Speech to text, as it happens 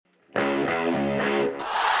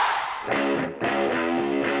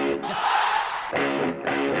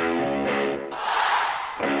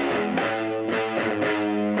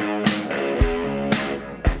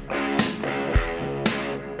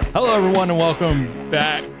Hello, everyone, and welcome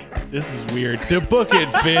back. This is weird. To Book It,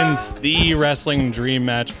 Vince, the Wrestling Dream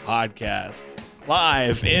Match podcast,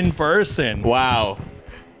 live in person. Wow.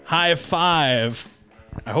 High five.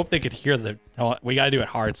 I hope they could hear we got to do it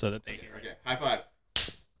hard so that they hear it. Okay, high five.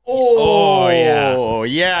 Oh, yeah. Oh,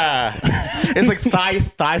 yeah. It's like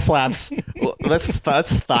thigh slaps. Let's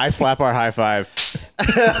thigh slap our high five.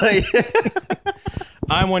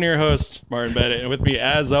 I'm one of your hosts, Martin Bennett, and with me,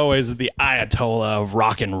 as always, is the Ayatollah of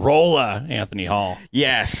rock and rolla, Anthony Hall.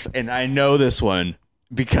 Yes, and I know this one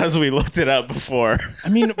because we looked it up before. I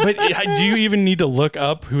mean, but do you even need to look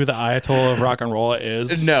up who the Ayatollah of rock and rolla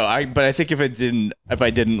is? No, but I think if I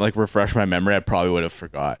didn't like refresh my memory, I probably would have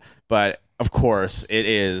forgot. But of course, it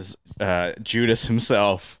is Judas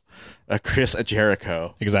himself, Chris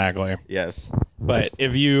Jericho. Exactly. Yes. But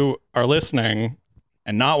if you are listening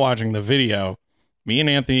and not watching the video, me and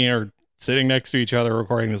Anthony are sitting next to each other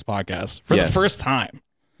recording this podcast for the first time.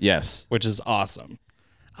 Yes. Which is awesome.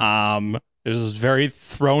 It was very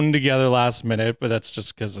thrown together last minute, but that's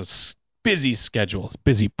just because of busy schedules,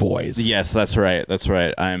 busy boys. Yes, that's right. That's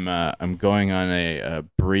right. I'm going on a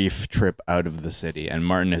brief trip out of the city, and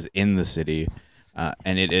Martin is in the city, and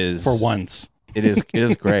it is for once. It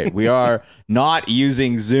is great. We are not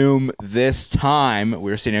using Zoom this time.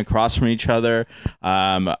 We're sitting across from each other.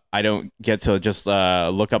 I don't get to just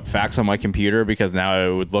look up facts on my computer because now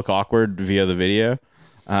it would look awkward via the video.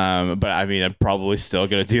 But I mean, I'm probably still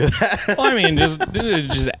going to do that. Well, I mean, just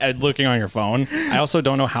looking on your phone. I also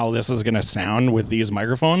don't know how this is going to sound with these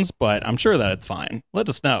microphones, but I'm sure that it's fine. Let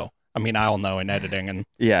us know. I mean, I'll know in editing, and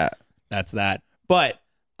yeah, that's that. But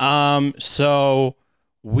so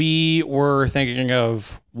we were thinking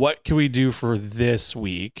of what can we do for this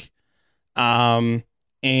week, and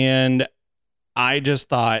I just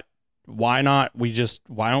thought, why don't we just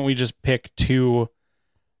pick two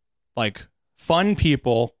like fun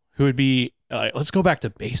people who would be let's go back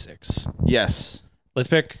to basics. Yes. Let's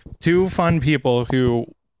pick two fun people who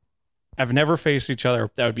have never faced each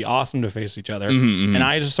other. That would be awesome to face each other. Mm-hmm. And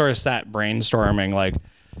I just sort of sat brainstorming, like,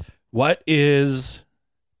 what is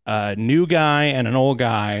a new guy and an old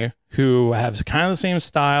guy who have kind of the same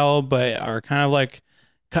style, but are kind of like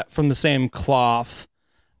cut from the same cloth,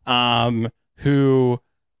 who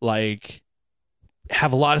like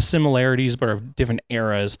have a lot of similarities, but are of different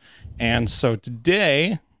eras. And so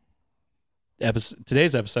today's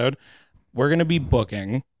episode, we're going to be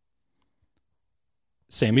booking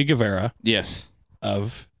Sammy Guevara. Yes.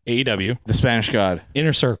 Of AEW. The Spanish God.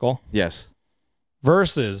 Inner Circle. Yes.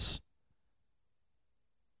 Versus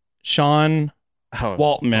Sean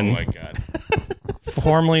Waltman. Oh my God.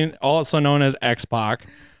 Formerly also known as X-Pac,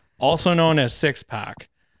 also known as Six Pack.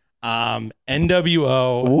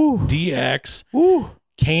 NWO, Ooh. DX, Ooh.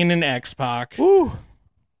 Kane and X-Pac. Ooh.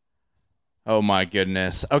 Oh my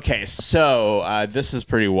goodness. Okay, so this is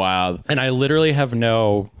pretty wild. And I literally have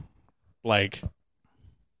no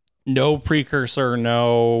precursor,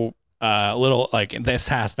 no little like this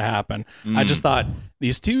has to happen. I just thought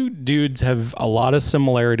these two dudes have a lot of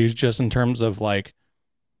similarities just in terms of like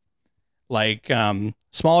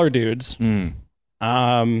smaller dudes. You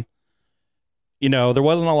know, there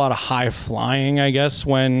wasn't a lot of high flying, I guess,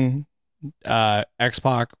 when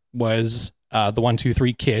X-Pac was the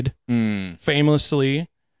 1-2-3 Kid, famously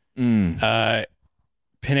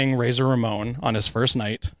pinning Razor Ramon on his first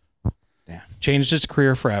night. Damn. Changed his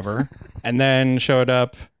career forever, and then showed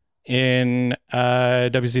up in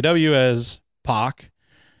WCW as Pac,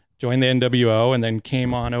 joined the NWO, and then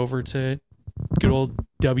came on over to good old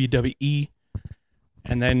WWE.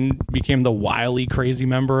 And then became the wily, crazy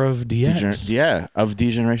member of DX. Of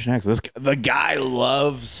D-Generation X. The guy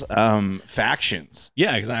loves factions.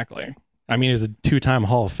 Yeah, exactly. I mean, he's a 2-time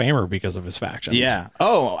Hall of Famer because of his factions. Yeah.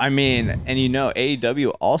 Oh, I mean, and you know,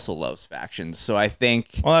 AEW also loves factions. So I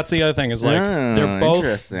think. Well, that's the other thing is like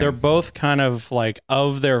they're both kind of like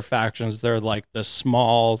of their factions. They're like the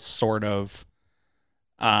small sort of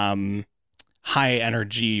high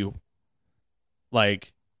energy,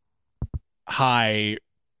 like high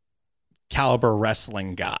caliber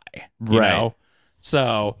wrestling guy, you know?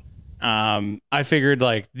 So I figured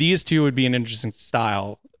like these two would be an interesting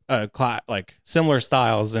style, like similar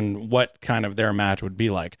styles, and what kind of their match would be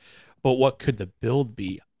like. But what could the build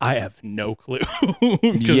be? I have no clue. Because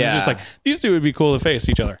it's just like these two would be cool to face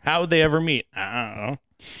each other. How would they ever meet? I don't know.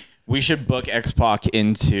 We should book X-Pac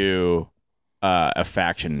into a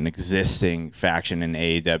faction, an existing faction in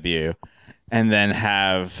AEW, and then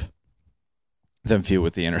have them feud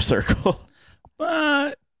with the Inner Circle.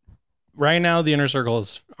 But right now, the Inner Circle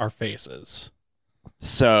is our faces.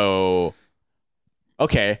 So,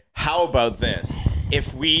 okay, how about this?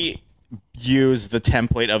 If we use the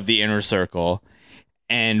template of the Inner Circle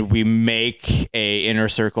and we make a Inner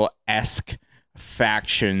Circle-esque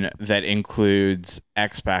faction that includes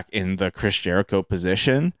X-Pac in the Chris Jericho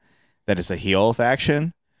position, that is a heel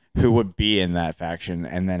faction, who would be in that faction,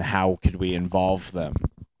 and then how could we involve them?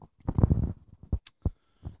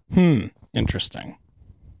 Interesting.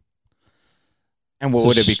 And what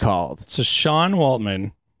would it be called? So Sean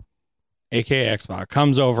Waltman, aka X-Pac,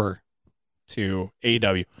 comes over to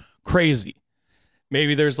AEW. Crazy.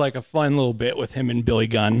 Maybe there's like a fun little bit with him and Billy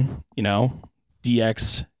Gunn, you know,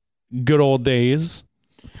 DX, good old days.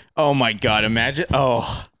 Oh my God. Imagine.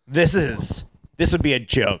 Oh, this would be a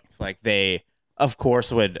joke. Like they, of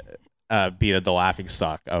course, would be the laughing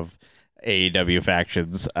stock of AEW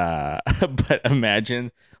factions. But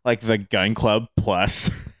imagine like the Gun Club plus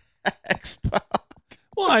X-Pac.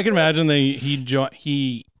 Well, I can imagine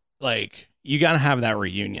he like, you got to have that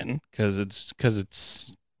reunion because it's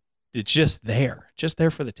just there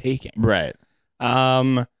for the taking. Right.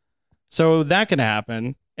 So that could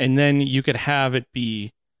happen. And then you could have it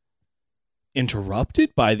be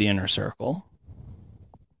interrupted by the Inner Circle.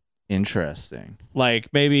 Interesting.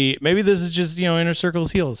 Like maybe this is just, you know, Inner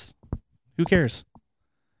Circle's heels. Who cares?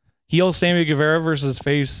 Heel Sammy Guevara versus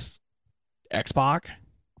face X-Pac.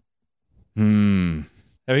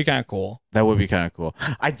 That'd be kind of cool. That would be kind of cool.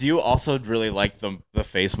 I do also really like the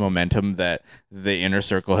face momentum that the Inner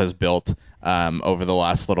Circle has built over the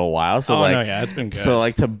last little while. So it's been good. So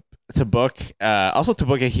like to book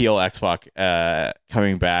a heel X-Pac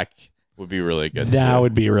coming back would be really good. That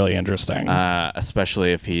would be really interesting.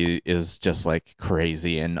 Especially if he is just like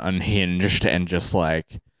crazy and unhinged and just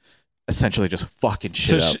like essentially just fucking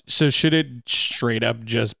shit up. So should it straight up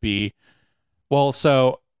just be, well,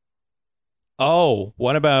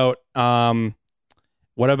 what about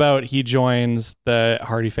he joins the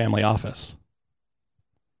Hardy family office?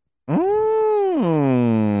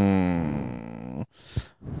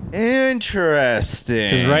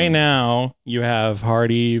 Interesting. Because right now you have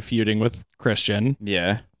Hardy feuding with Christian.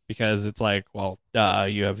 Yeah. Because it's like, well,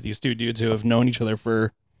 you have these two dudes who have known each other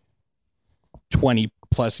for 20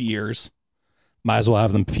 plus years. Might as well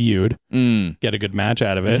have them feud, get a good match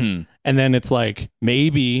out of it. Mm-hmm. And then it's like,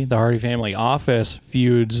 maybe the Hardy family office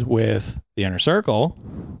feuds with the Inner Circle.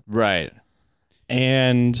 Right.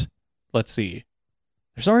 And let's see.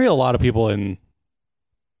 There's already a lot of people in,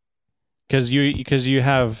 because you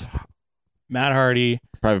have Matt Hardy.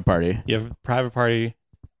 Private Party. You have Private Party,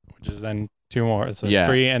 which is then two more. So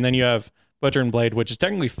 3. And then you have Butcher and Blade, which is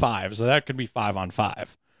technically 5. So that could be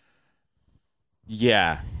 5-on-5.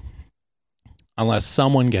 Yeah. Unless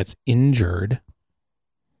someone gets injured.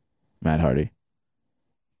 Matt Hardy.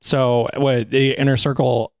 So what the Inner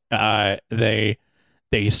Circle, they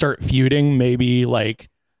start feuding. Maybe like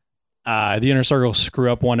the Inner Circle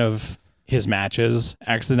screw up one of his matches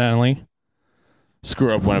accidentally.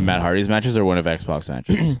 Screw up one of Matt Hardy's matches or one of X-Pac's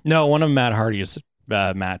matches? No, one of Matt Hardy's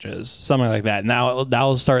matches. Something like that. Now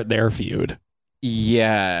that'll start their feud.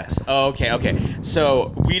 Yes. Oh, okay.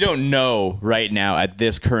 So we don't know right now at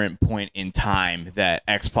this current point in time that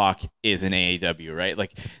X-Pac is in AEW, right?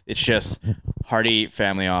 Like it's just Hardy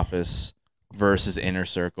family office versus Inner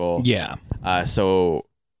Circle. Yeah. So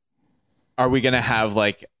are we going to have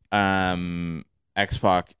like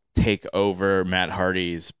X-Pac take over Matt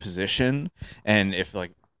Hardy's position? And if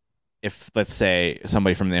let's say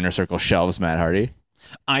somebody from the Inner Circle shelves Matt Hardy?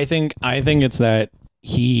 I think it's that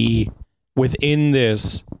within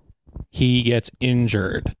this, he gets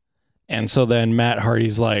injured. And so then Matt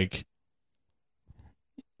Hardy's like,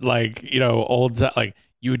 you know, like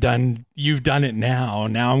you've done it now.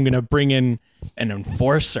 Now I'm going to bring in an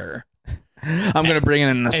enforcer. I'm going to bring in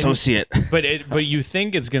an associate. But you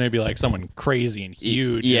think it's going to be like someone crazy and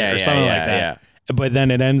huge or something like that. Yeah. But then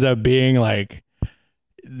it ends up being like,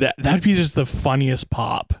 that'd be just the funniest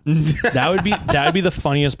pop. That'd be the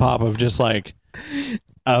funniest pop of just like,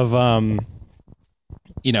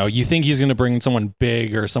 you know, you think he's going to bring someone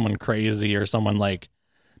big or someone crazy or someone like,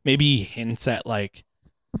 maybe he hints at like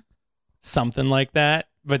something like that,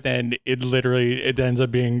 but then it ends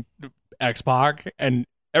up being X-Pac and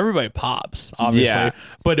everybody pops, obviously. Yeah.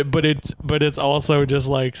 But it's also just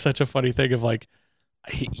like such a funny thing of like,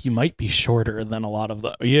 he might be shorter than a lot of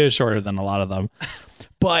them. He is shorter than a lot of them,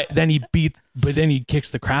 but then he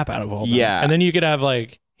kicks the crap out of all of them. Yeah. And then you could have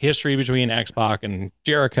like history between X-Pac and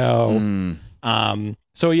Jericho.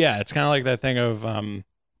 So yeah, it's kind of like that thing of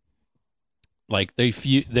like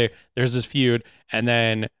there's this feud, and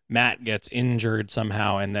then Matt gets injured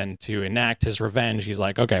somehow, and then to enact his revenge, he's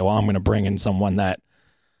like, okay, well, I'm going to bring in someone that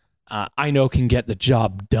I know can get the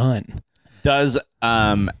job done. Does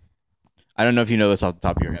I I don't know if you know this off the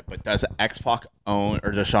top of your head, but does X-Pac own, or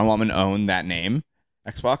does Sean Waltman own that name,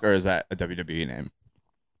 X-Pac, or is that a WWE name?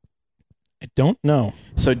 I don't know.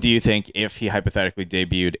 So do you think if he hypothetically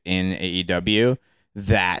debuted in AEW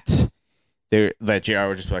that JR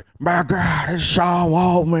would just be like, my God, it's Sean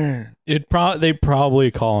Waltman. They'd probably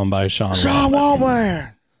call him by Sean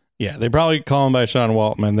Waltman. Yeah, they probably call him by Sean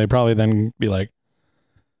Waltman. They probably then be like,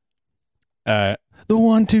 the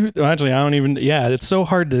 1, 2. Actually, I don't even. Yeah, it's so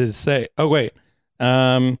hard to say. Oh wait,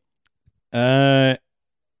 WWE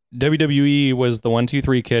was the 1, 2,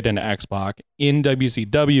 3 kid in X-Pac. In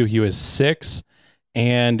WCW, he was 6,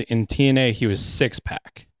 and in TNA, he was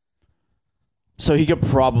 6-pack. So he could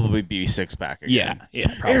probably be 6-pack again.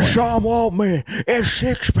 Yeah, probably. It's Sean Waltman. It's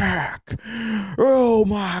 6-pack. Oh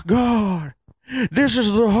my God. This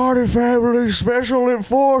is the Hardy Family Special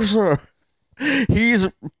Enforcer. He's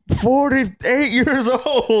 48 years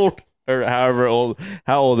old. Or however old.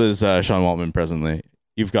 How old is Sean Waltman presently?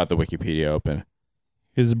 You've got the Wikipedia open.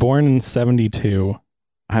 He was born in 72.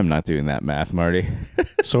 I'm not doing that math, Marty.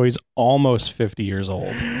 So he's almost 50 years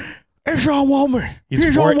old. It's Sean Waltman.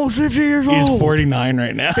 He's almost 50 years old. He's 49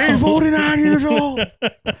 right now. He's 49 years old.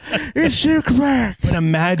 It's 6-pack. But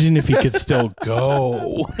imagine if he could still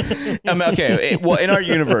go. Okay, well, in our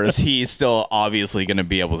universe, he's still obviously going to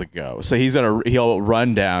be able to go. So he'll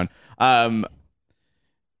run down. I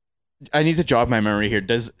need to jog my memory here.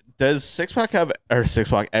 Does X-Pac have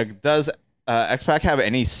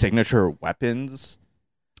any signature weapons?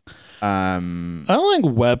 I don't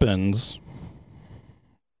think weapons.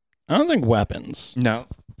 No.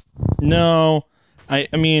 I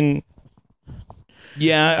mean,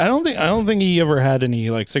 yeah, I don't think he ever had any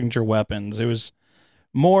like signature weapons. It was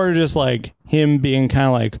more just like him being kind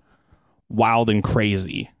of like wild and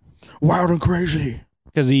crazy.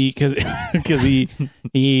 Because he was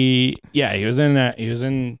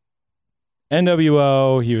in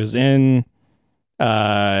NWO. He was in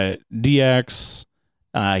DX.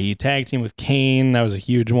 He tag teamed with Kane. That was a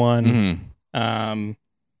huge one. Mm-hmm.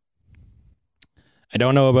 I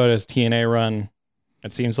don't know about his TNA run.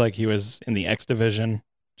 It seems like he was in the X division,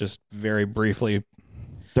 just very briefly.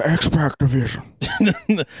 The X-Pac division.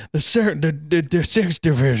 the 6th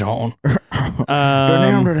division. They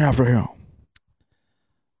named it after him.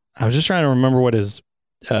 I was just trying to remember what his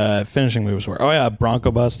finishing moves were. Oh yeah,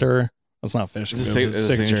 Bronco Buster. That's not finishing moves. It's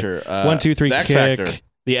signature. 1, 2, 3 kick. X-Factor.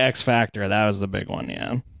 The X Factor. That was the big one.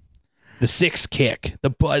 Yeah. The 6 kick.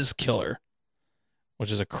 The Buzz Killer,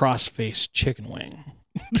 which is a cross-faced chicken wing.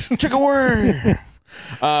 Chicken wing.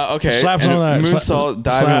 Okay. Slap some of that moonsault,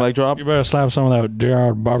 diving leg drop. You better slap some of that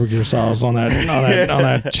JR barbecue sauce on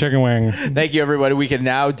that chicken wing. Thank you, everybody. We can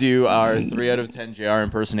now do our 3 out of 10 JR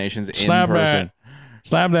impersonations in person.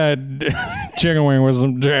 Slap that chicken wing with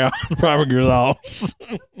some JR barbecue sauce.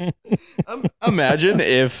 Imagine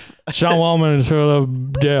if Sean Waltman showed up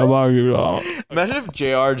JR barbecue sauce. Imagine if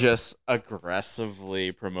JR just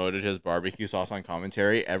aggressively promoted his barbecue sauce on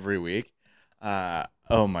commentary every week. Oh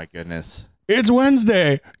my goodness. It's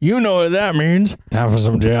Wednesday. You know what that means. Time for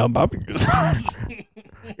some JR barbecue sauce.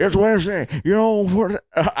 It's Wednesday. You know,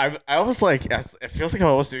 I almost like, it feels like I'm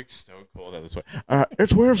almost doing Stone Cold at this point.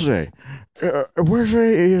 It's Wednesday.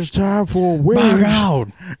 Wednesday is time for wings.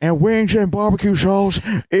 And wings and barbecue sauce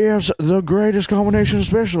is the greatest combination,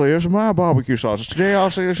 especially. It's my barbecue sauce. It's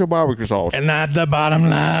JR's signature barbecue sauce. And at the bottom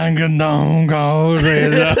line, don't go.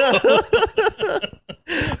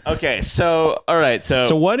 Okay, so all right, so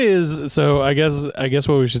I guess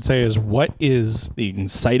what we should say is, what is the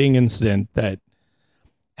inciting incident that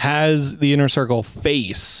has the Inner Circle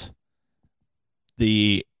face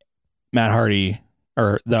the Matt Hardy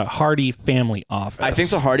or the Hardy family office? I think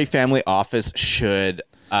the Hardy family office should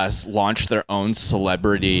launch their own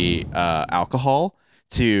celebrity alcohol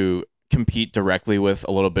to compete directly with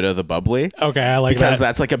a little bit of the bubbly. Okay, I like because that.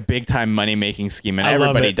 that's like a big time money making scheme, and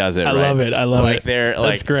everybody does it. I love it. I love it. They're that's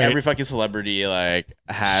like great. Every fucking celebrity like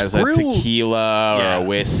has a tequila or a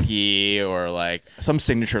whiskey or like some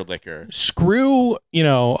signature liquor. Screw,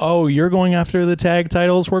 oh, you're going after the tag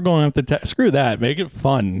titles. We're going after screw that. Make it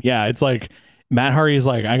fun. Yeah, it's like Matt Hardy's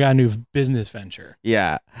like, I got a new business venture.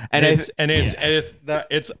 Yeah,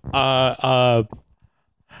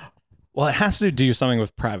 well, it has to do something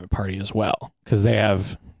with Private Party as well, because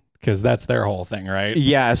that's their whole thing, right?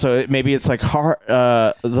 Yeah, so maybe it's like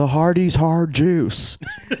the Hardy's hard juice,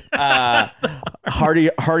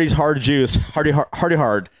 Hardy's hard juice, Hardy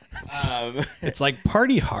hard. It's like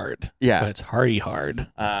Party Hard, yeah, but it's Hardy Hard.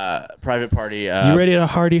 Private Party. You ready to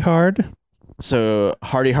Hardy Hard? So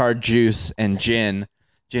Hardy hard juice and gin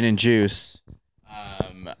and juice.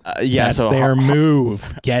 Yeah, that's their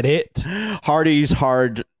move. Get it? Hardy's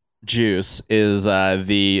hard Juice is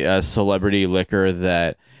the celebrity liquor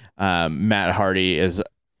that Matt Hardy is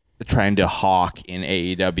trying to hawk in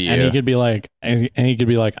AEW. And he could be like,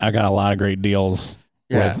 I got a lot of great deals.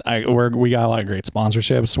 Yeah. We got a lot of great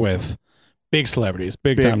sponsorships with big celebrities,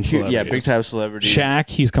 big time celebrities. Yeah, big time celebrities. Shaq,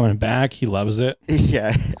 he's coming back. He loves it.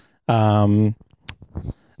 Yeah. Charles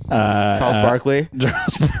Barkley.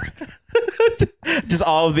 Charles Barkley. Just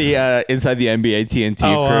all of the inside the NBA TNT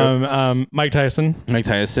crew. Mike Tyson. Mike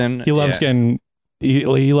Tyson. He loves getting.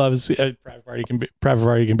 He loves. Private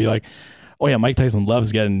Party can be like, oh yeah, Mike Tyson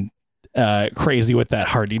loves getting crazy with that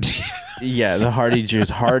Hardy juice. Yeah, the Hardy juice.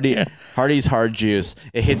 Hardy's hard juice.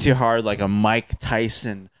 It hits you hard like a Mike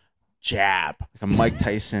Tyson jab, like a Mike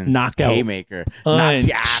Tyson knockout haymaker. Knock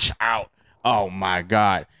your ass out. Oh my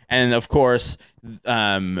god. And of course,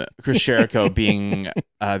 Chris Jericho being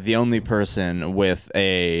the only person with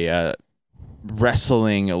a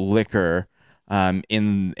wrestling liquor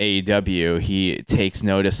in AEW, he takes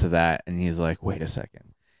notice of that and he's like, wait a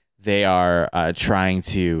second. They are trying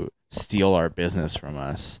to steal our business from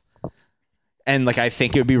us. And like, I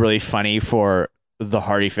think it would be really funny for the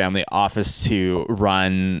Hardy family office to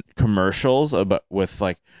run commercials with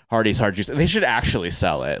like Hardy's hard juice. They should actually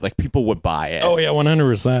sell it. Like people would buy it. Oh yeah,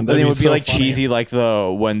 100%. It would be like funny. Cheesy, like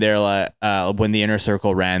when they're like when the Inner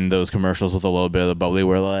Circle ran those commercials with a little bit of the bubbly,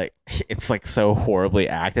 where like it's like so horribly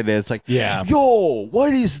acted. It's like, yeah, yo,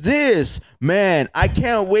 what is this, man? I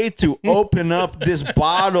can't wait to open up this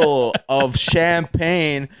bottle of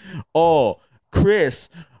champagne. Oh, Chris,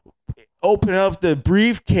 open up the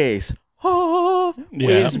briefcase. Oh, yeah.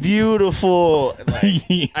 It's beautiful. Like,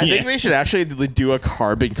 I think they should actually do a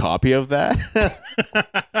carbon copy of that.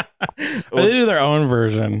 They do their own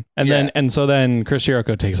version, and so then Chris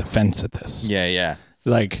Jericho takes offense at this. Yeah.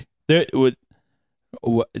 Like, I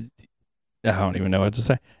don't even know what to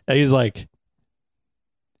say. He's like,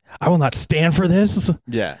 I will not stand for this.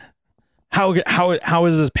 Yeah. How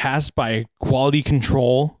is this passed by quality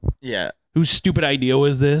control? Yeah. Whose stupid idea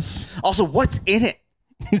was this? Also, what's in it?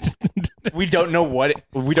 We don't know what's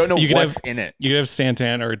in it. You could have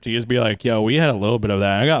Santana or Ortiz be like, yo, we had a little bit of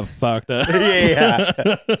that. I got fucked up.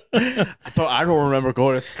 Yeah. I don't remember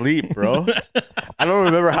going to sleep, bro. I don't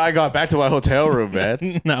remember how I got back to my hotel room,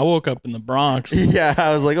 man. I woke up in the Bronx. Yeah,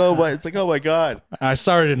 I was like, oh my god. I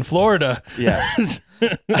started in Florida. Yeah.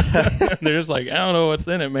 They're just like, I don't know what's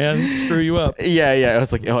in it, man. Screw you up. Yeah. I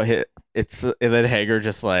was like, oh, it's, and then Hager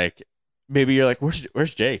just like, maybe you're like,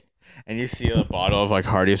 where's Jake? And you see a bottle of like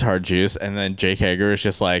Hardy's hard juice, and then Jake Hager is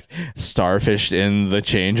just like starfished in the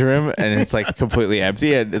change room, and it's like completely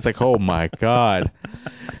empty, and it's like, oh my god,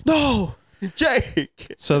 no,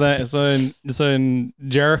 Jake. So in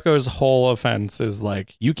Jericho's whole offense is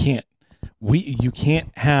like, you can't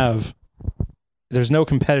have. There's no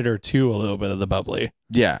competitor to a little bit of the bubbly.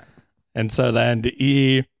 Yeah, and so then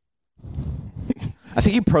I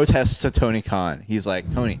think he protests to Tony Khan. He's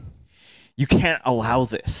like, Tony, you can't allow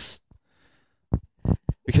this.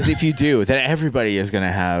 Because if you do, then everybody is going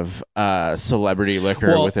to have celebrity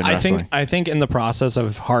liquor within wrestling. I think in the process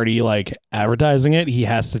of Hardy like advertising it, he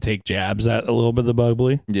has to take jabs at a little bit of the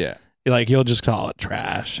bubbly. Yeah, like he'll just call it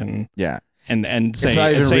trash and and say it's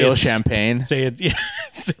not even real champagne. Say it. Yeah,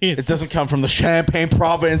 it doesn't come from the Champagne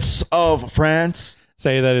province of France.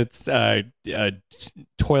 Say that it's a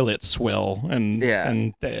toilet swill, and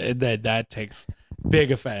that takes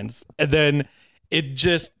big offense, and then it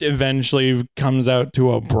just eventually comes out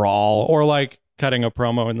to a brawl, or like cutting a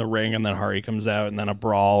promo in the ring, and then Hardy comes out, and then a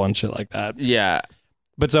brawl and shit like that. Yeah,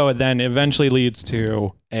 but so it then eventually leads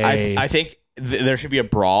to I think there should be a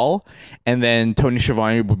brawl, and then Tony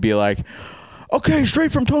Schiavone would be like, okay,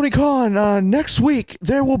 straight from Tony Khan, next week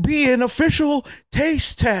there will be an official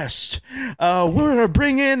taste test. We're gonna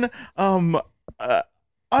bring in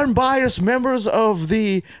unbiased members of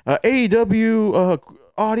the AEW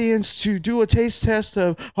audience to do a taste test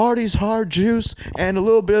of Hardy's hard juice and a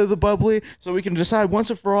little bit of the bubbly, so we can decide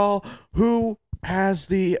once and for all who has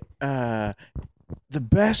the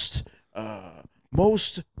best,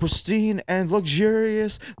 most pristine and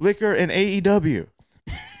luxurious liquor in AEW.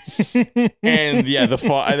 And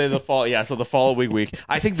the following week,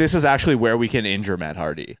 I think this is actually where we can injure Matt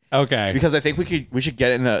Hardy. Okay, because I think we should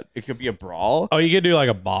get in it could be a brawl. Oh, you could do like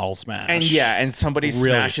a bottle smash, and somebody really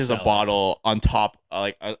smashes a bottle on top,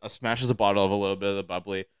 like smashes a bottle of a little bit of the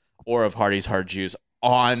bubbly or of Hardy's hard juice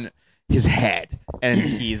on his head, and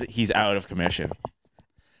he's out of commission.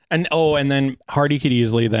 And then Hardy could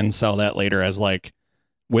easily then sell that later as like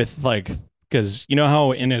with like. Because you know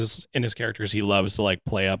how in his characters he loves to like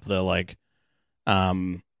play up the like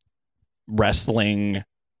wrestling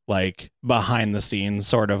like behind the scenes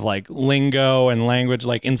sort of like lingo and language,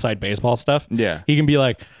 like inside baseball stuff. Yeah. He can be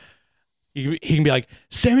like,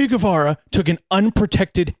 Sammy Guevara took an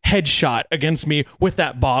unprotected headshot against me with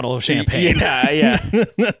that bottle of champagne. Yeah.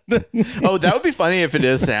 Oh, that would be funny if it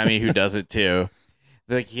is Sammy who does it too.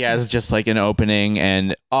 Like he has just like an opening,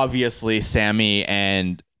 and obviously Sammy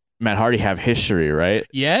and Matt Hardy have history, right?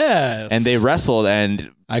 Yes. And they wrestled,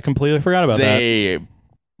 and I completely forgot about that.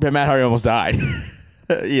 Matt Hardy almost died.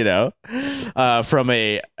 From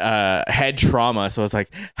a head trauma. So it's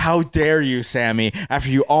like, how dare you, Sammy, after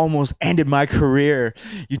you almost ended my career,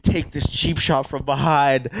 you take this cheap shot from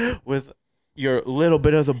behind with your little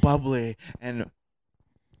bit of the bubbly. And,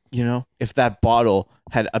 if that bottle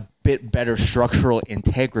had a bit better structural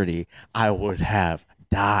integrity, I would have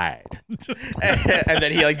died. And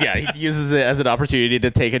then he uses it as an opportunity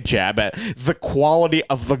to take a jab at the quality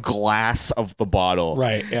of the glass of the bottle.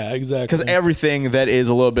 Right. Yeah, exactly. Because everything that is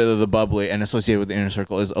a little bit of the bubbly and associated with the Inner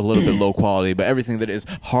Circle is a little bit low quality, but everything that is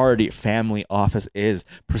Hardy Family Office is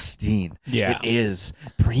pristine. Yeah. It is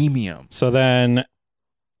premium. So then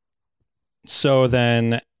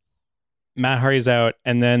Matt Hardy's out,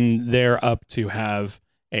 and then they're up to have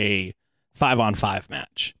a 5-on-5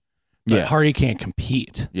 match. But Hardy can't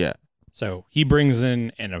compete. Yeah. So he brings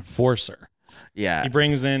in an enforcer. Yeah. He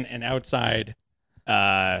brings in an outside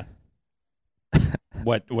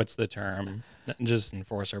what's the term? Not just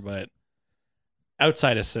enforcer, but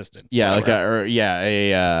outside assistant. Yeah, whatever.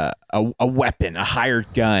 A weapon, a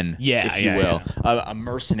hired gun, if you will. Yeah. A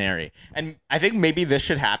mercenary. And I think maybe this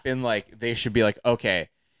should happen, like they should be like, okay,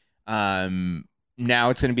 now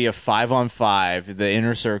it's going to be a 5-on-5, the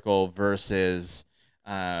Inner Circle versus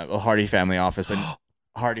a Hardy Family Office, but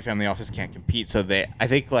Hardy Family Office can't compete. So I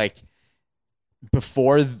think like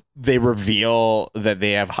before they reveal that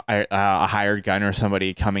they have a hired gun or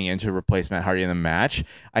somebody coming in to replace Matt Hardy in the match,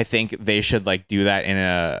 I think they should like do that in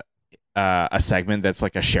a segment that's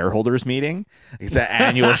like a shareholders meeting. It's an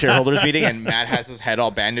annual shareholders meeting, and Matt has his head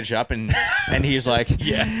all bandaged up, and he's like,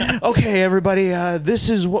 "Yeah, okay, everybody, this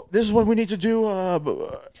is what we need to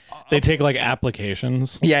do." They take like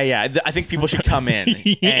applications. Yeah. I think people should come in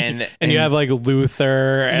and you have like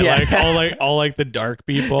Luther and all the dark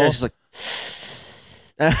people. It's just like,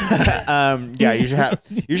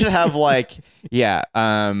 you should have like I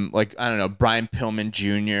don't know, Brian Pillman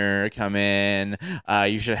Jr. come in.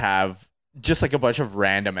 You should have just like a bunch of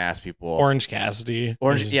random ass people. Orange Cassidy.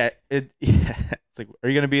 It's like, are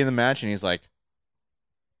you gonna be in the match? And he's like,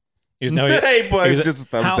 hey, boy, just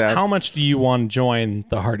thumbs down. How much do you want to join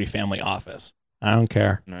the Hardy Family Office? I don't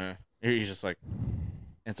care. No, he's just like,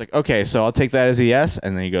 it's like, okay, so I'll take that as a yes,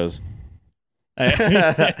 and then he goes. I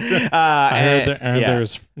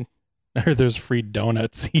heard there's free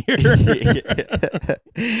donuts here.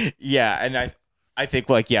 Yeah, and I think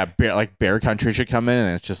Bear Country should come in,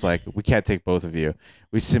 and it's just like, we can't take both of you.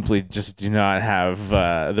 We simply just do not have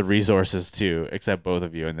the resources to accept both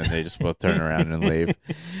of you, and then they just both turn around and leave.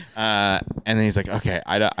 And then he's like, okay,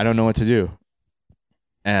 I don't know what to do.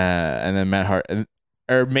 And then Matt Hardy,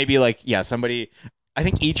 or maybe somebody. I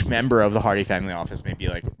think each member of the Hardy Family Office maybe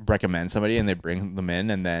like recommend somebody, and they bring them in,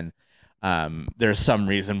 and then there's some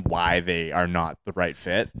reason why they are not the right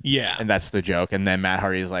fit. Yeah. And that's the joke. And then Matt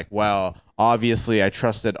Hardy is like, well, obviously I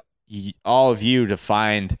trusted all of you to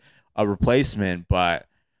find a replacement, but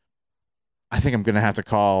I think I'm going to have to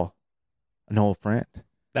call an old friend.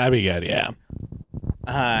 That'd be good. Yeah.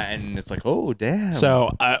 And it's like, oh, damn.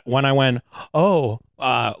 So when I went,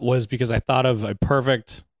 was because I thought of a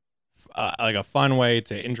perfect, like a fun way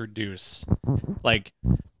to introduce, like,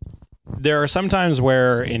 there are some times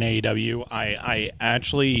where in AEW, I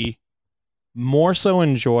actually more so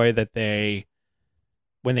enjoy that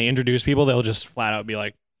when they introduce people, they'll just flat out be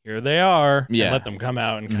like, here they are, and let them come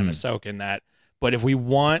out and kind of soak in that. But if we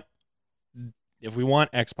want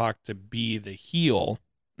X-Pac to be the heel,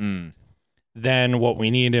 then what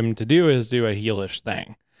we need him to do is do a heelish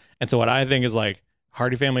thing. And so what I think is like,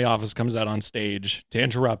 Hardy Family Office comes out on stage to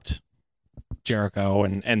interrupt Jericho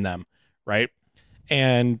and them, right?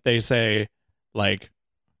 And they say, like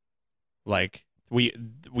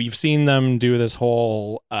we've seen them do this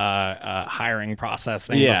whole hiring process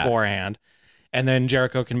thing beforehand, and then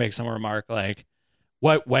Jericho can make some remark like,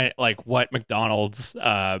 what McDonald's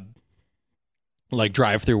like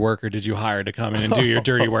drive-through worker did you hire to come in and do your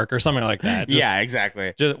dirty work or something like that?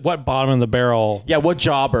 Exactly. Just what bottom of the barrel? Yeah, what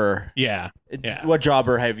jobber? Yeah. What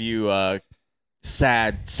jobber have you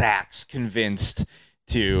sad sacks convinced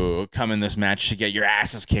to come in this match to get your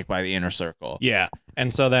asses kicked by the Inner Circle? Yeah.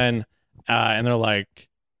 And so then and they're like,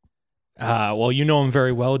 well, you know him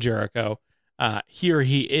very well, Jericho. here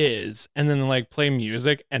he is, and then like play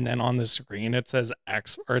music, and then on the screen it says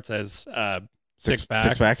X, or it says six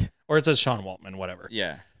pack, or it says Sean Waltman, whatever.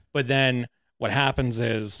 Yeah. But then what happens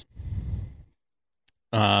is,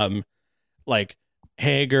 like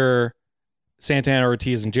Hager, Santana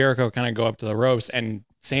Ortiz, and Jericho kind of go up to the ropes, and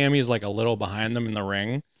Sammy's like a little behind them in the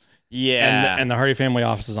ring. Yeah. And the Hardy family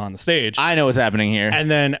office is on the stage. I know what's happening here. And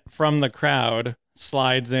then from the crowd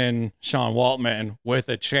slides in Sean Waltman with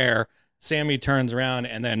a chair. Sammy turns around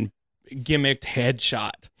and then gimmicked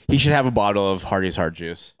headshot. He should have a bottle of Hardy's Heart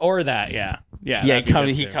Juice. Or that, yeah. Yeah.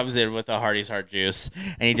 He comes in with a Hardy's Heart Juice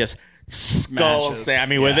and he just skulls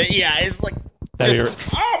Sammy with it. Yeah, it's like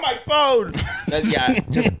oh my phone.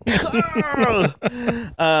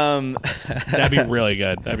 That'd be really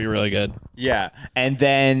good. Yeah. And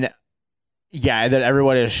then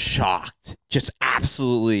everyone is shocked. Just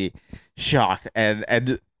absolutely shocked.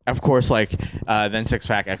 And of course, like then Six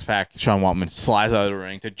Pack, X Pac, Sean Waltman slides out of the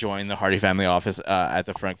ring to join the Hardy family office at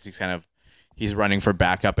the front because he's running for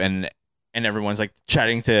backup, and everyone's like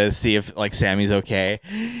chatting to see if like Sammy's okay.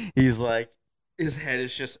 He's like, his head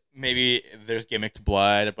is just, maybe there's gimmicked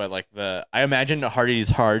blood, but like I imagine Hardy's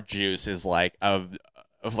Heart Juice is like of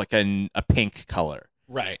like a pink color,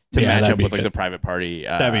 right? To match up with like the Private Party.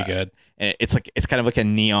 That'd be good. And it's kind of like a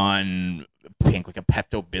neon pink, like a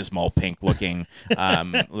Pepto-Bismol pink looking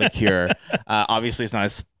liqueur. Obviously it's not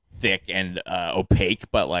as thick and opaque,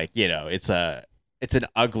 but like, you know, it's an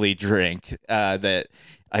ugly drink that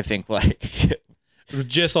I think like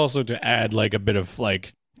just also to add like a bit of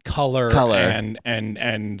like color.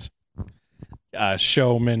 and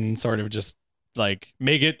showman, sort of just like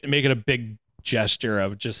make it a big gesture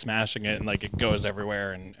of just smashing it, and like it goes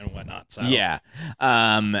everywhere and whatnot. So yeah,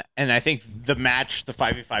 and I think the match, the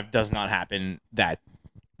 5v5, does not happen that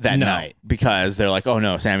night because they're like, oh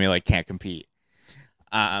no, Sammy like can't compete.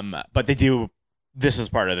 But they do. This is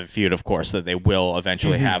part of the feud, of course, that they will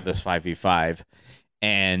eventually have this 5v5,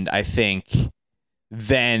 and I think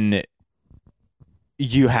then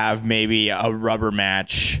you have maybe a rubber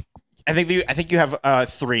match. I think you have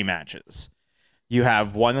 3 matches. You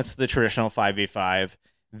have one that's the traditional 5v5.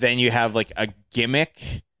 Then you have like a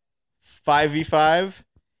gimmick 5v5.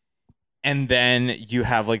 And then you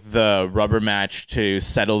have like the rubber match to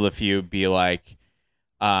settle the feud, be like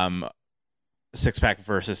Six Pack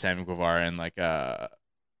versus Sammy Guevara, and like a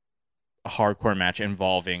hardcore match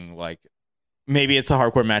involving like, maybe it's a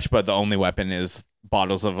hardcore match, but the only weapon is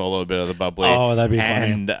bottles of a little bit of the bubbly. Oh, that'd be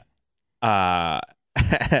funny. And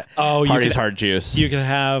Hardy's Heart Juice. You could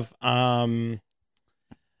have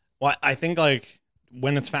well, I think like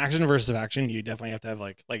when it's faction versus faction, you definitely have to have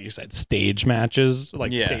like you said, stage matches,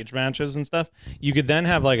 stage matches and stuff. You could then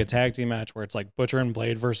have like a tag team match where it's like Butcher and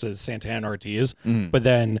Blade versus Santana Ortiz, but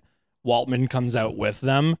then Waltman comes out with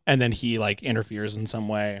them and then he like interferes in some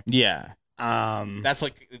way. Yeah. That's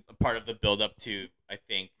like part of the build up to, I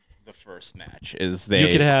think, the first match is they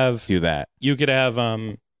you could have do that. You could have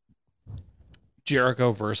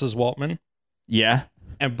Jericho versus Waltman. Yeah.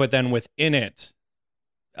 But then within it,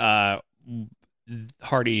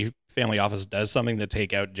 Hardy family office does something to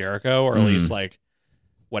take out Jericho, or at least like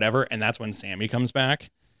whatever, and that's when Sammy comes back,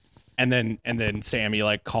 and then Sammy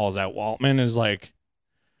like calls out Waltman, is like,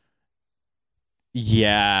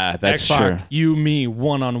 yeah, that's X-Pac, true. You, me,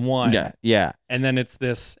 1-on-1. Yeah. And then it's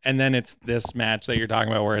this match that you're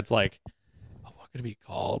talking about where it's like, what could it be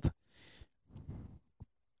called?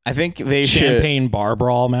 I think they Champagne Bar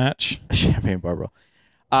Brawl match. Champagne Bar Brawl.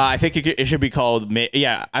 I think it should be called.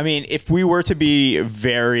 Yeah, I mean, if we were to be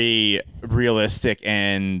very realistic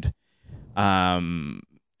and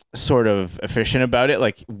sort of efficient about it,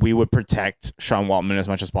 like we would protect Sean Waltman as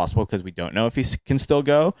much as possible because we don't know if he can still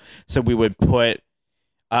go. So we would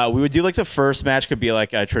do like the first match could be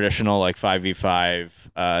like a traditional like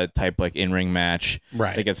 5v5 type like in-ring match.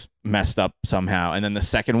 Right. It gets messed up somehow. And then the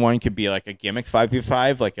second one could be like a gimmick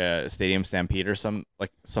 5v5, like a Stadium Stampede or something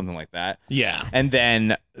like that. Yeah. And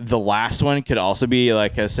then the last one could also be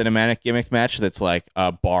like a cinematic gimmick match that's like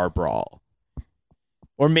a bar brawl.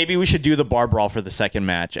 Or maybe we should do the bar brawl for the second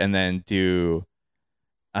match and then do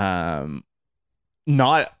not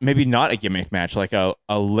a gimmick match, like a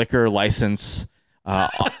liquor license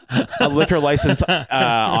a liquor license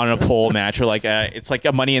on a pole match, or like it's like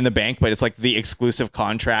a Money in the Bank, but it's like the exclusive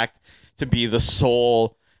contract to be the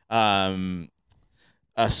sole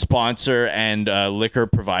sponsor and liquor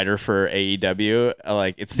provider for AEW.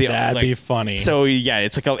 Like it's that'd be funny. So yeah,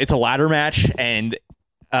 it's a ladder match, and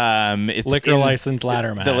it's liquor license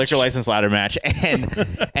ladder match. The liquor license ladder match, and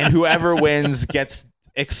whoever wins gets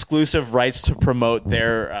exclusive rights to promote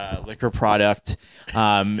their liquor product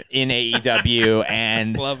in AEW,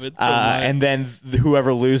 and love it so much. And then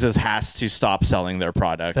whoever loses has to stop selling their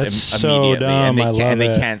product That's immediately. So dumb. And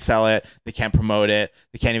they can't sell it. They can't promote it.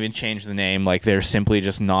 They can't even change the name. Like, they're simply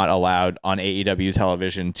just not allowed on AEW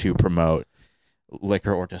television to promote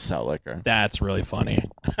liquor or to sell liquor. That's really funny.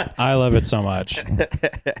 I love it so much.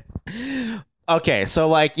 Okay, so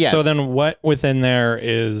like, yeah. So then what within there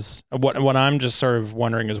is what I'm just sort of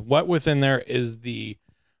wondering is what within there is the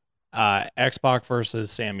X-Pac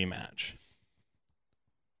versus Sammy match.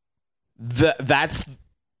 That's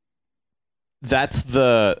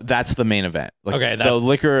the main event. Like, okay, the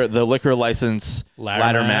liquor license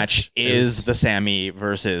ladder match is the Sammy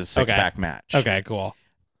versus six-pack match. Okay, cool.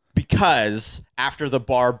 Because after the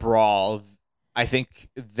bar brawl, I think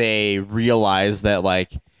they realized that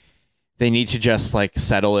like they need to just like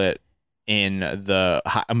settle it in the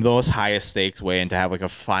most highest stakes way and to have like a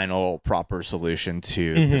final proper solution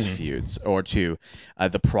to this feuds or to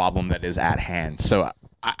the problem that is at hand. So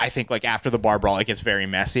I think like after the bar brawl, it gets very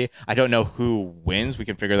messy. I don't know who wins. We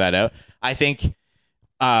can figure that out. I think,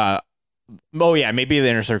 maybe the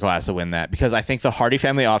Inner Circle has to win that because I think the Hardy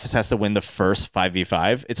Family Office has to win the first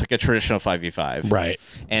 5v5. It's like a traditional 5v5. Right.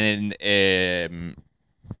 And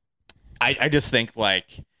I just think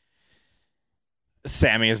like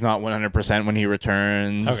Sammy is not 100% when he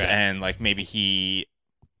returns. Okay. And like maybe he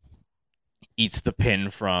eats the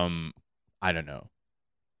pin from, I don't know,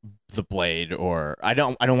 the Blade, or I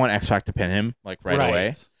don't want X-Pac to pin him like right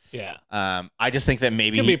away. Yeah. I just think that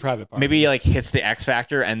maybe be Private Party. Maybe like hits the X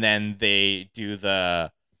Factor and then they do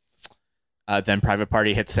the then Private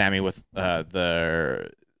Party hits Sammy with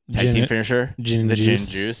the tag team finisher, gin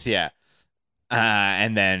juice, yeah.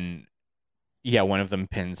 And then one of them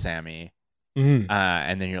pins Sammy.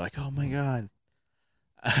 And then you're like, oh my god.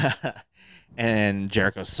 And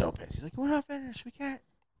Jericho's so pissed. He's like, we're not finished. We can't.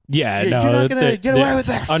 Yeah, you're not gonna get away with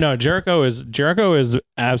this. Oh no, Jericho is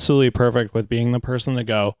absolutely perfect with being the person to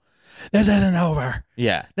go, this isn't over.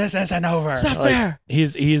 Yeah, this isn't over. It's not fair.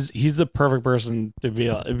 He's the perfect person to be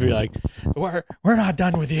like, we're not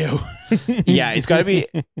done with you. Yeah, it's got to be.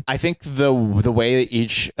 I think the way that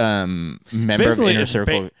each member of Inner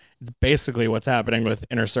Circle. It's basically what's happening with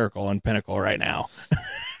Inner Circle and Pinnacle right now.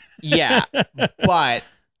 Yeah, but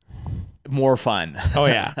more fun. Oh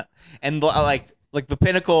yeah, and like the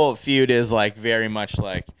Pinnacle feud is like very much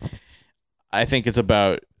like, I think it's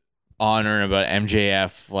about honor and about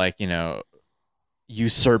MJF, like, you know,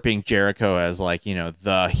 usurping Jericho as like, you know,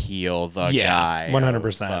 the heel, the guy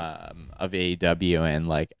 100% of AEW. And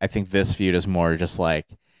like, I think this feud is more just like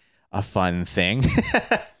a fun thing.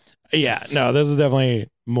 Yeah, no, this is definitely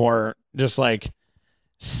more just like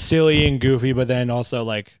silly and goofy, but then also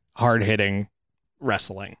like hard hitting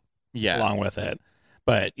wrestling along with it.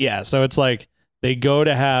 But yeah, so it's like they go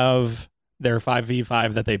to have their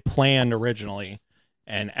 5v5 that they planned originally,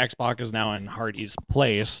 and X-Pac is now in Hardy's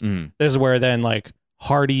place. This is where then like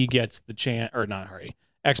Hardy gets the chance, or not Hardy,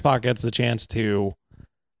 X-Pac gets the chance to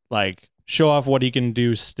like show off what he can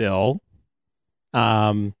do still.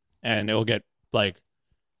 And it'll get like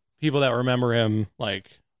people that remember him, like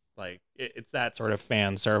it's that sort of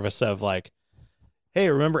fan service of like, hey,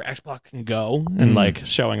 remember X-Pac can go, and like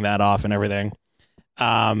showing that off and everything.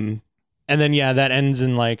 And then that ends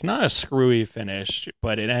in like not a screwy finish,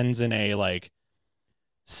 but it ends in a like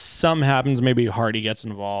something happens. Maybe Hardy gets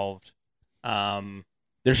involved.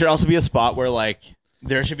 There should also be a spot where like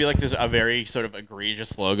there should be like a very sort of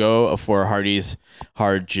egregious logo for Hardy's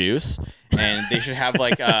Hard Juice, and they should have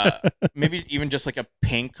like maybe even just like a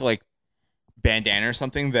pink like bandana or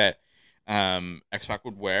something that X-Pac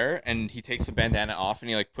would wear, and he takes the bandana off and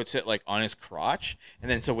he like puts it like on his crotch, and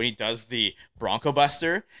then so when he does the Bronco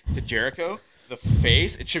Buster to Jericho, the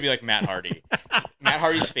face, it should be like Matt Hardy. Matt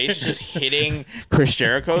Hardy's face is just hitting Chris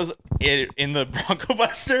Jericho's in the Bronco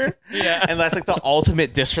Buster. Yeah, and that's like the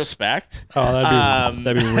ultimate disrespect. Oh,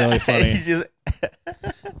 that'd be really funny.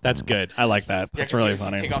 That's good. I like that. That's really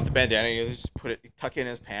funny. Take off the bandana, you just tuck it in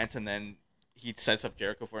his pants, and then he sets up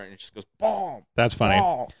Jericho for it, and it just goes boom. That's funny.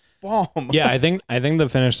 Boom. Yeah, I think the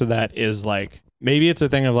finish to that is like maybe it's a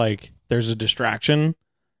thing of like there's a distraction,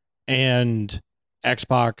 and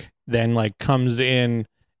X-Pac then like comes in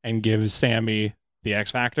and gives Sammy the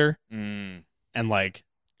X Factor, and like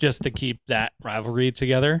just to keep that rivalry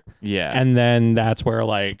together. Yeah, and then that's where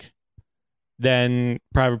like then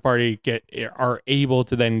Private Party are able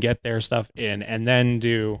to then get their stuff in, and then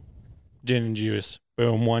do gin and juice.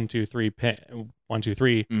 Boom, 1, 2, 3, pin, 1, 2,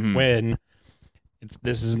 3, win.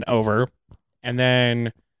 This isn't over, and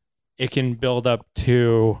then it can build up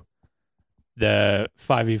to the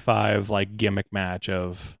 5v5 like gimmick match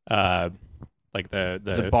of like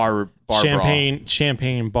the bar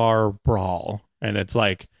champagne bar brawl, and it's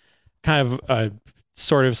like kind of a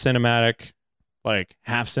sort of cinematic, like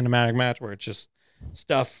half cinematic match where it's just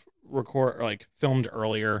stuff filmed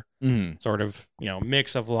earlier, sort of, you know,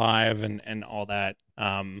 mix of live and all that.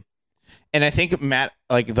 And I think Matt,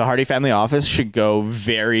 like the Hardy Family Office, should go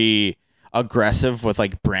very aggressive with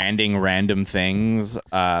like branding random things for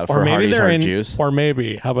Hardy's Hard Juice. Or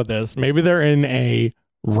maybe, how about this? Maybe they're in a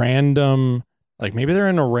random, what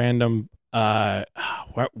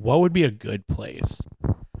would be a good place?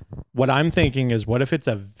 What I'm thinking is, what if it's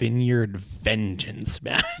a Vineyard Vengeance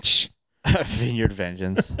match? Vineyard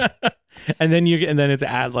Vengeance. and then it's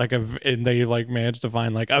at like and they like manage to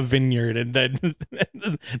find like a vineyard, and then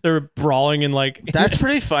they're brawling in like that's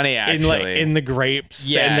pretty funny actually in the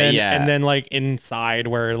grapes, and then like inside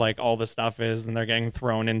where like all the stuff is, and they're getting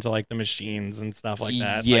thrown into like the machines and stuff like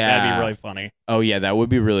that. Yeah, like, that'd be really funny. Oh yeah, that would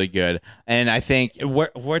be really good. And I think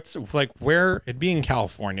where it'd be in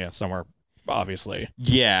California somewhere, obviously.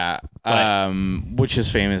 Yeah, which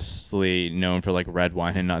is famously known for like red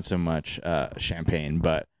wine and not so much champagne,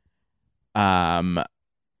 but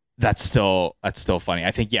that's still funny.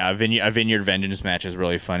 I think a Vineyard Vengeance match is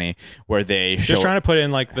really funny, where they just trying to put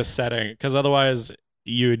in like the setting, because otherwise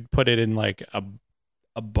you'd put it in like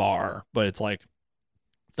a bar, but it's like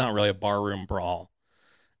it's not really a barroom brawl,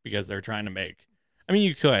 because they're trying to make. I mean,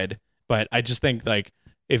 you could, but I just think like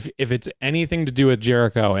if it's anything to do with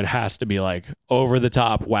Jericho, it has to be like over the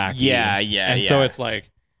top wacky. Yeah. So it's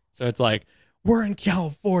like we're in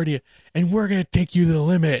California and we're gonna take you to the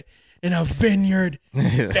limit in a Vineyard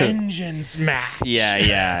Vengeance match.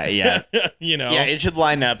 Yeah. You know? Yeah, it should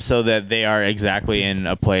line up so that they are exactly in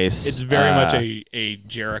a place. It's very much a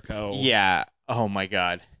Jericho. Yeah. Oh my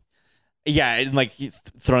God. Yeah, and like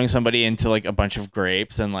throwing somebody into like a bunch of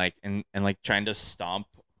grapes and like trying to stomp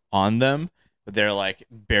on them, but they're like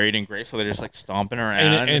buried in grapes, so they're just like stomping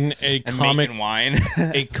around and making wine.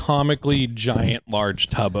 A comically giant large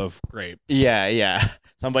tub of grapes. Yeah.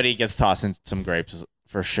 Somebody gets tossed in some grapes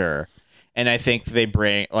for sure. And I think they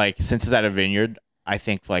bring, like, since it's at a vineyard, I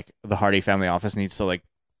think like the Hardy Family Office needs to like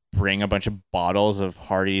bring a bunch of bottles of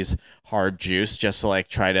Hardy's hard juice just to like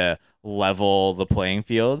try to level the playing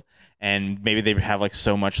field. And maybe they have like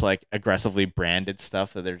so much like aggressively branded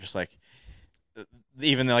stuff that they're just like,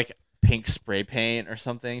 even like pink spray paint or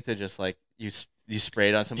something to just like you spray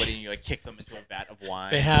it on somebody and you like kick them into a vat of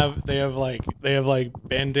wine. They have like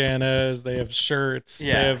bandanas, they have shirts, they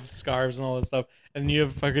have scarves and all that stuff, and you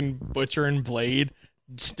have fucking Butcher and Blade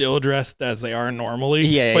still dressed as they are normally.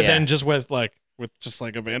 But then just with just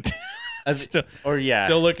like a bandana.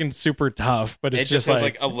 Still looking super tough, but it just has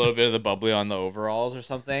like a little bit of the bubbly on the overalls or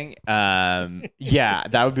something. Yeah,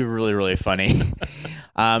 that would be really, really funny.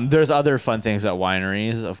 There's other fun things at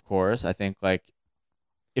wineries, of course. I think like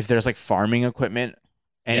if there's like farming equipment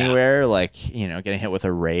anywhere, like, you know, getting hit with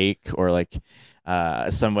a rake or like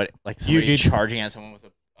somebody charging at someone with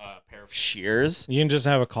a pair of shears. You can just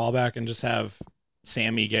have a callback and just have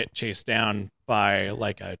Sammy get chased down by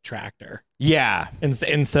like a tractor. Yeah.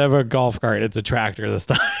 Instead of a golf cart, it's a tractor this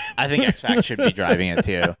time. I think X-Pac should be driving it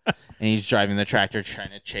too. And he's driving the tractor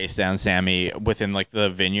trying to chase down Sammy within like the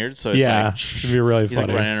vineyard. So it's like, it'd be really he's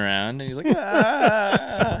funny. Like running around and he's like,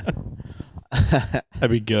 ah. That'd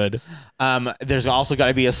be good. There's also got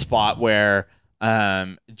to be a spot where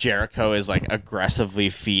Jericho is like aggressively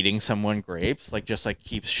feeding someone grapes, like just like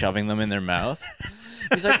keeps shoving them in their mouth.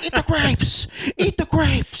 He's like, eat the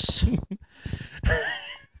grapes.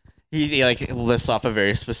 He like lists off a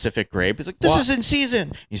very specific grape. He's like, this is in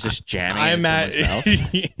season. He's just jamming it in someone's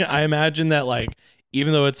mouth. I imagine that like,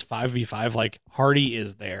 even though it's 5v5, like Hardy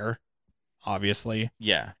is there, obviously.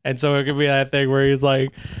 Yeah. And so it could be that thing where he's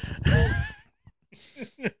like,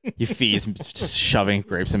 he feeds shoving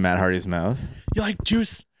grapes in Matt Hardy's mouth. You like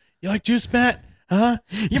juice, Matt? Huh?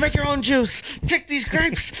 You make your own juice. Take these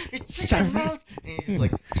grapes. It's your mouth. And he just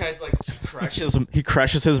like tries to like crushes him. He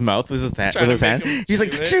crushes his mouth with his hand. He's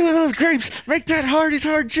like, chew those grapes. Make that Hardy's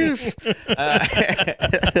hard juice.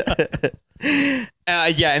 Yeah,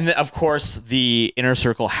 and of course the Inner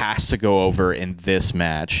Circle has to go over in this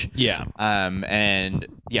match. Yeah. And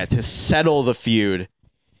yeah, to settle the feud.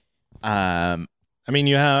 I mean,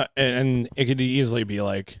 you have, and it could easily be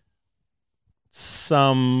like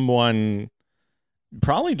someone.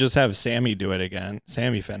 Probably just have Sammy do it again.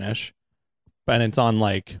 Sammy finish. But it's on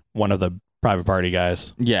like one of the private party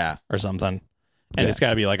guys. Yeah. Or something. And it's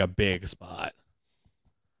got to be like a big spot.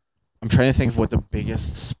 I'm trying to think of what the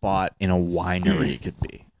biggest spot in a winery could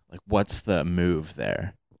be. Like, what's the move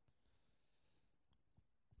there?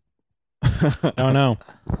 don't know.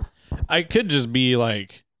 I could just be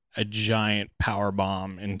like a giant power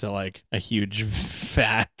bomb into like a huge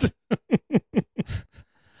vat.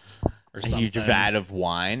 Or a huge vat of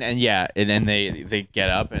wine, and then they get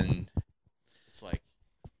up and it's like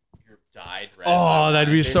you're dyed red. Oh,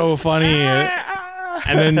 that'd be so funny.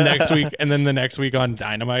 And then the next week on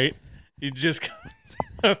Dynamite, he just comes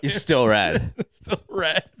he's still red. Still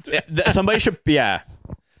red. Somebody should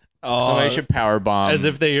somebody should power bomb as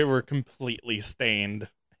if they were completely stained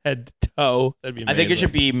head to toe. That'd be amazing. I think it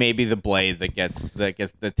should be maybe the Blade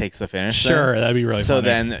that takes the finish. Sure, that'd be really so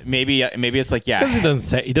funny. then maybe it's like he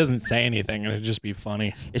doesn't say anything, and it'd just be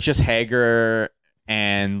funny. It's just Hager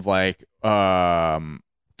and like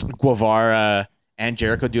Guevara and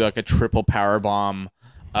Jericho do like a triple power bomb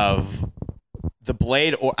of the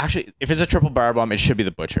Blade, or actually if it's a triple power bomb, it should be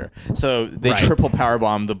the Butcher. So they triple power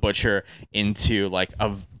bomb the Butcher into like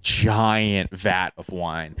a giant vat of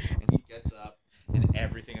wine, and he gets up. And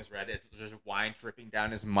everything is red. There's wine dripping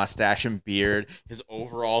down his mustache and beard. His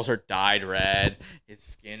overalls are dyed red. His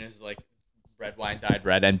skin is like red wine dyed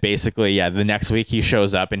red. And basically, the next week he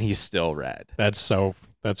shows up and he's still red. That's and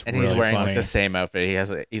really he's wearing funny. like the same outfit. He's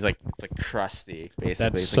like it's like crusty. Basically,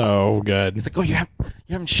 that's so good. He's like, oh, you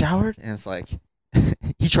haven't showered, and it's like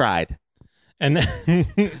he tried. And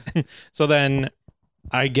then, so then,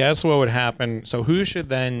 I guess what would happen? So who should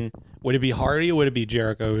then? Would it be Hardy or would it be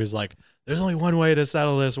Jericho? Who's like, there's only one way to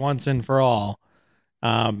settle this once and for all.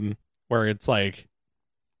 Where it's like,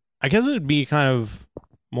 I guess it'd be kind of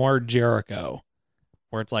more Jericho,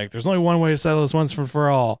 where it's like, there's only one way to settle this once and for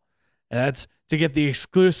all, and that's to get the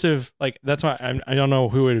exclusive. Like, that's why I don't know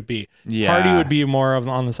who it would be. Yeah. Hardy would be more of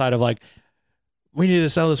on the side of like, we need to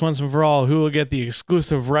sell this once and for all. Who will get the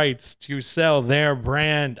exclusive rights to sell their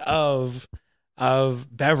brand of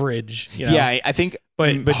beverage? You know? Yeah, I think.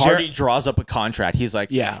 But Hardy draws up a contract. He's like,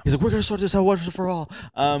 we're gonna sort this out once and for all.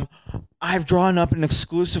 I've drawn up an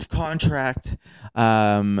exclusive contract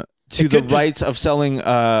to the rights of selling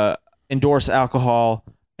endorsed alcohol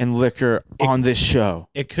and liquor on this show.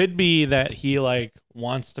 It could be that he like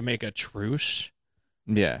wants to make a truce.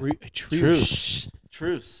 Yeah, A truce.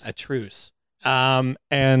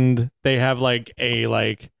 And they have like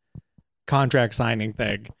a contract signing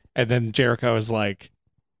thing, and then Jericho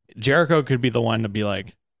could be the one to be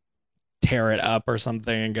like tear it up or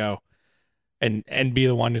something and go and be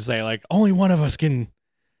the one to say like only one of us can.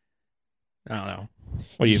 I don't know.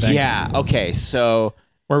 What do you think? Yeah. Okay. So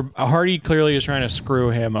where Hardy clearly is trying to screw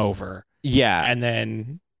him over. Yeah. And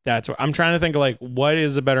then that's what I'm trying to think of, like, what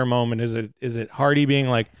is a better moment? Is it Hardy being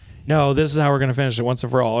like, no, this is how we're gonna finish it once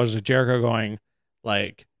and for all, or is it Jericho going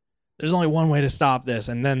like, there's only one way to stop this,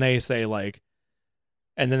 and then they say like,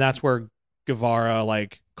 and then that's where Guevara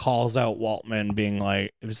like calls out Waltman, being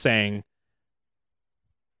like, saying,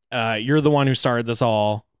 you're the one who started this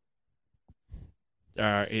all,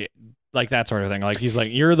 like that sort of thing. Like, he's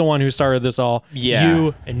like, you're the one who started this all.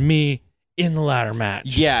 You and me in the ladder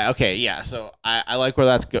match. Yeah. Okay. Yeah. So I like where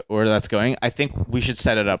that's going. I think we should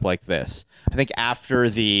set it up like this. I think after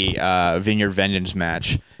the Vineyard Vengeance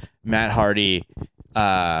match, Matt Hardy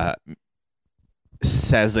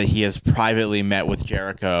says that he has privately met with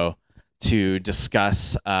Jericho to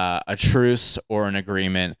discuss a truce or an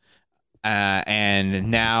agreement,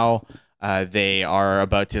 and now they are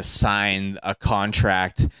about to sign a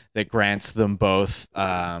contract that grants them both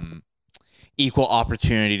equal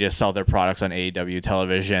opportunity to sell their products on AEW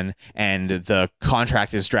television, and the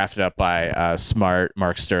contract is drafted up by smart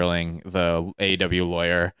Mark Sterling, the AEW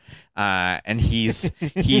lawyer, and he's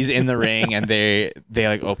in the ring, and they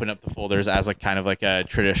like open up the folders as like kind of like a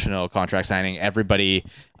traditional contract signing. Everybody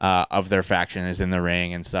of their faction is in the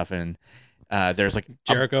ring and stuff, and there's like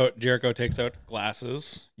Jericho takes out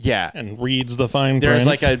glasses, and reads the fine print. There's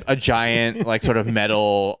like a giant like sort of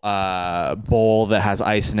metal bowl that has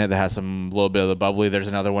ice in it that has some little bit of the bubbly. There's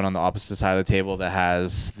another one on the opposite side of the table that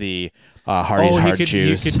has the Hardy's hard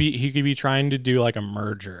juice. He could be trying to do like a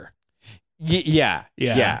merger. Yeah.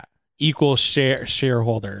 Equal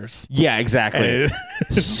shareholders. Yeah, exactly.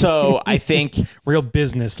 So I think real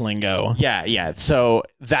business lingo. Yeah. So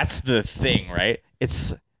that's the thing, right?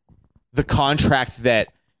 It's the contract that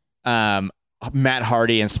Matt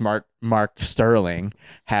Hardy and smart Mark Sterling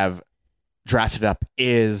have drafted up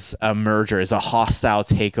is a merger, is a hostile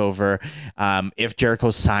takeover. If Jericho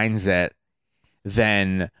signs it,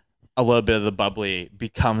 then a little bit of the bubbly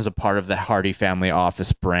becomes a part of the Hardy family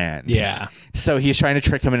office brand. Yeah. So he's trying to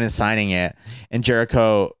trick him into signing it, and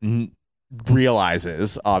Jericho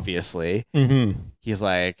realizes, obviously. Mm-hmm. He's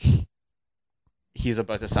like, he's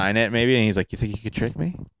about to sign it, maybe, and he's like, "You think you could trick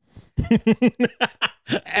me?" and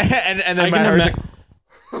then Matt Hardy's like,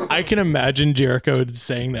 I can imagine Jericho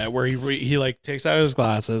saying that, where he like takes out his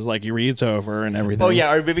glasses, like he reads over and everything. Oh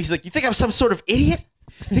yeah, or maybe he's like, "You think I'm some sort of idiot?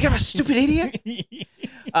 You think I'm a stupid idiot?"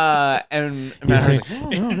 And Matt Hardy's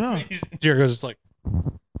like, "No." Jericho's just like,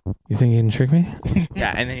 "You think you can trick me?"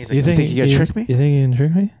 Yeah, and then he's like, "You think you can trick me? You think you can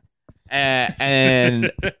trick me?"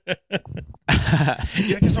 And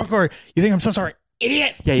you think I'm some sort of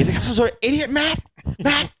idiot? Yeah, you think I'm some sort of idiot, Matt?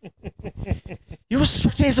 Matt, you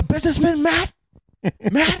respect me as a businessman, Matt?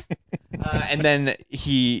 And then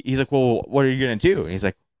he's like, "Well, what are you gonna do?" And he's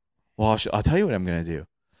like, "Well, I'll tell you what I'm gonna do."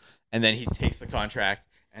 And then he takes the contract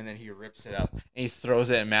and then he rips it up and he throws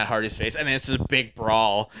it in Matt Hardy's face, and then it's just a big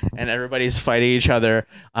brawl and everybody's fighting each other.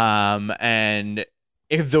 And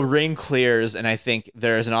if the ring clears, and I think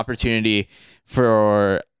there's an opportunity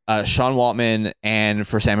for Sean Waltman and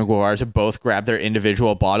for Sammy Guevara to both grab their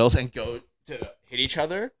individual bottles and go to hit each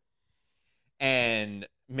other, and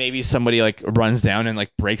maybe somebody like runs down and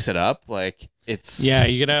like breaks it up. Like you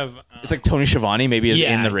could have it's like Tony Schiavone maybe is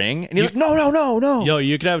in the ring, and he's like, no. Yo,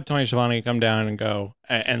 you could have Tony Schiavone come down and go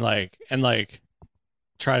and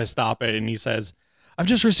try to stop it, and he says, "I've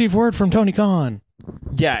just received word from Tony Khan."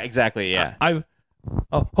 Yeah, exactly. Yeah.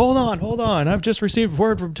 Hold on. I've just received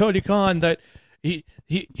word from Tony Khan that he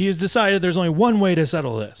has decided there's only one way to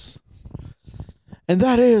settle this, and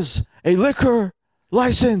that is a liquor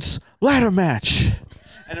license ladder match.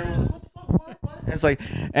 And everyone's like, "What the fuck? What?" And it's like,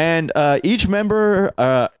 and each member,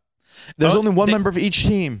 there's only one member of each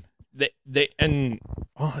team.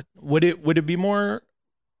 Would it be more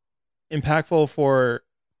impactful for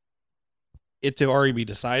it to already be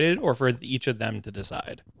decided, or for each of them to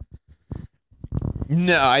decide?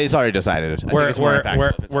 No, it's already decided.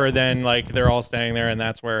 Where then like they're all standing there, and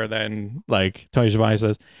that's where then like Tony Schiavone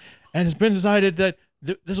says, and it's been decided that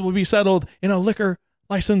this will be settled in a liquor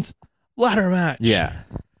license ladder match. Yeah.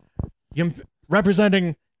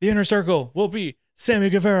 Representing the Inner Circle will be Sammy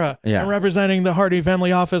Guevara. Yeah. And representing the Hardy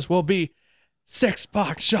family office will be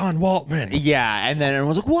Six-Pack Sean Waltman. Yeah, and then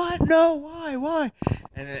everyone's like, "What? No, why?"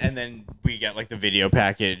 And then we get like the video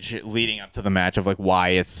package leading up to the match of like why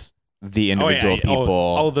it's the individual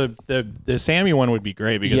people. The Sammy one would be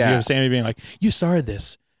great, because you have Sammy being like, "You started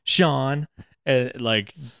this, Sean," and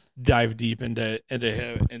like dive deep into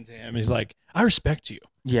him. He's like, "I respect you."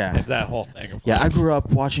 Yeah, it's that whole thing. Of I grew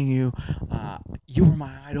up watching you. You were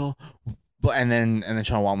my idol. But and then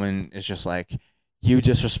Sean Waltman is just like, "You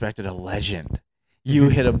disrespected a legend. You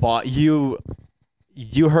hit a ball. You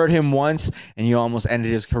hurt him once, and you almost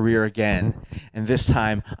ended his career again. And this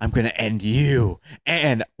time, I'm gonna end you.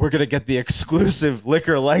 And we're gonna get the exclusive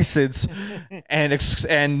liquor license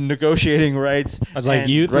and negotiating rights. I was like,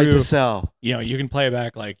 you right to sell. You know, you can play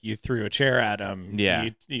back like you threw a chair at him. Yeah,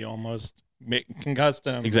 you almost concussed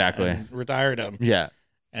him. Exactly. And retired him. Yeah,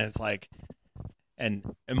 and it's like,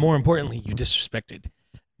 and more importantly, you disrespected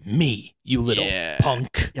me, you little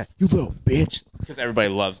punk. Yeah, you little bitch. Because everybody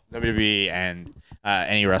loves WWE and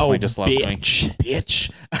any wrestling just loves going,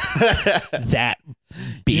 bitch. That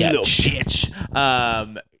bitch. You little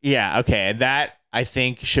bitch. Yeah, okay. That I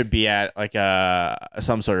think should be at like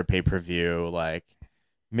some sort of pay-per-view, like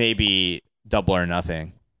maybe Double or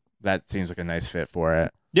Nothing. That seems like a nice fit for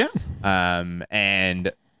it. Yeah.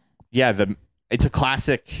 And yeah, it's a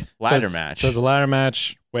classic ladder match. So it's a ladder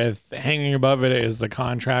match with hanging above it is the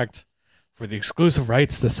contract for the exclusive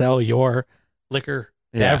rights to sell your liquor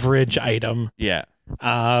beverage item. Yeah.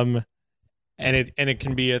 And it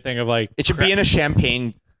can be a thing of like, it should be in a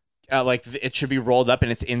champagne, like it should be rolled up and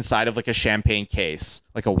it's inside of like a champagne case,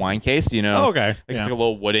 like a wine case, you know? Oh, okay. Like it's like a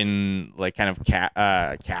little wooden, like kind of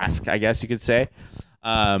cask, I guess you could say.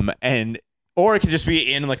 Or it could just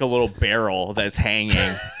be in like a little barrel that's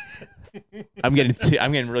hanging. I'm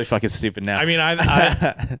getting really fucking stupid now. I mean,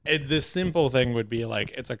 the simple thing would be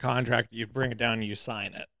like, it's a contract. You bring it down and you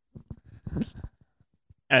sign it,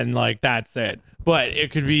 and like that's it. But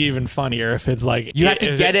it could be even funnier if it's like you have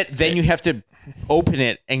to get it, then you have to open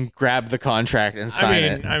it and grab the contract and sign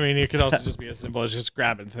it. I mean, it could also just be as simple as just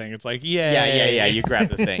grabbing the thing. It's like yeah. You grab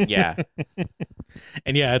the thing, yeah,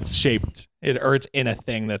 and it's shaped or it's in a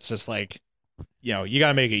thing that's just like. You know, you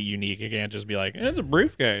gotta make it unique. You can't just be like, it's a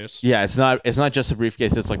briefcase. Yeah, it's not just a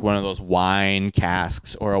briefcase. It's like one of those wine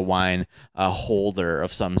casks or a wine holder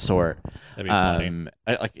of some sort. That'd be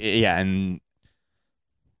funny.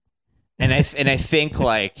 And I think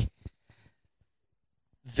like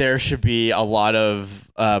there should be a lot of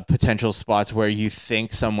potential spots where you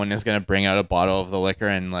think someone is gonna bring out a bottle of the liquor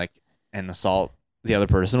and assault the other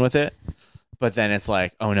person with it, but then it's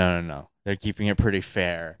like, oh no, they're keeping it pretty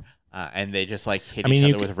fair. and they just like hit each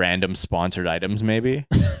other with random sponsored items, maybe.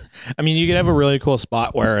 I mean, you could have a really cool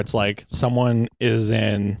spot where it's like someone is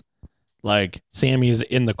in, like Sammy's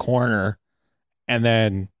in the corner, and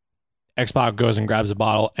then X-Pac goes and grabs a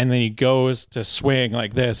bottle, and then he goes to swing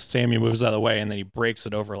like this. Sammy moves out of the way, and then he breaks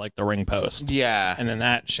it over like the ring post. Yeah. And then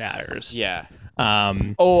that shatters. Yeah.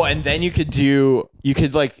 And then you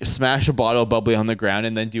could like smash a bottle of bubbly on the ground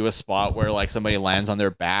and then do a spot where like somebody lands on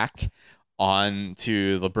their back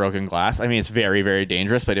onto the broken glass. I mean, it's very, very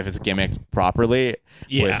dangerous, but if it's gimmicked properly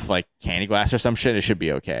with like candy glass or some shit, it should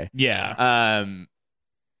be okay. Yeah.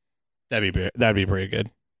 That'd be pretty good.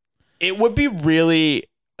 It would be really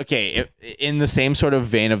okay. In the same sort of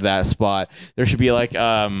vein of that spot, there should be like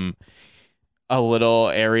a little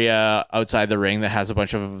area outside the ring that has a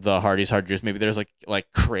bunch of the Hardy's hard juice. Maybe there's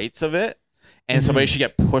like crates of it, and somebody should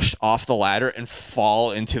get pushed off the ladder and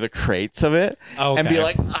fall into the crates of it and be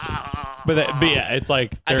like, ah. But yeah, it's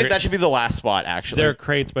like I think that should be the last spot. Actually, they're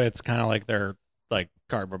crates, but it's kind of like they're like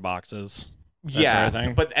cardboard boxes. Yeah, sort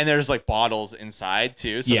of thing. And there's like bottles inside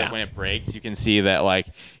too, so that when it breaks, you can see that like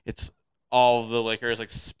it's all the liquor is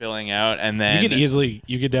like spilling out, and then you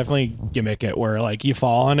could definitely gimmick it where like you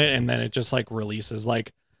fall on it and then it just like releases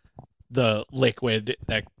like the liquid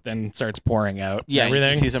that then starts pouring out. Yeah,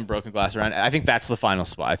 everything. You see some broken glass around. I think that's the final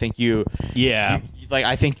spot. I think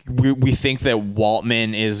I think we think that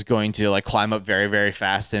Waltman is going to like climb up very, very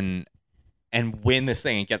fast and win this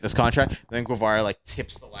thing and get this contract. And then Guevara like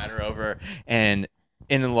tips the ladder over, and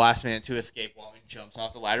in the last minute to escape, Waltman jumps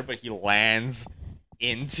off the ladder, but he lands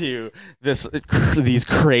into these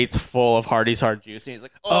crates full of Hardy's hard juice, and he's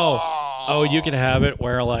like, oh, you could have it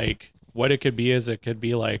where like what it could be is it could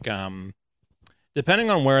be like depending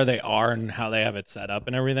on where they are and how they have it set up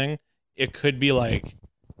and everything, it could be like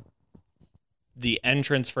the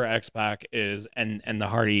entrance for X-Pac is and the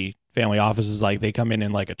Hardy family office is like they come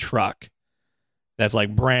in like a truck that's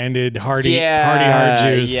like branded Hardy hard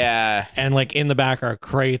juice. Yeah. And like in the back are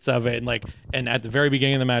crates of it, and at the very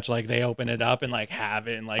beginning of the match, like they open it up and like have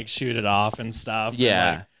it and like shoot it off and stuff.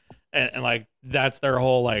 Yeah. And like that's their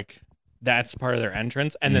whole like that's part of their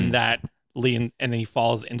entrance. And then and then he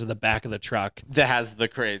falls into the back of the truck. That has the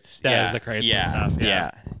crates. And stuff.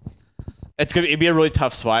 Yeah. It'd be a really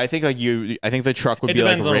tough spot. I think I think the truck would be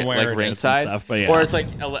like ringside, stuff, but or it's like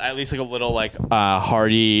at least like a little like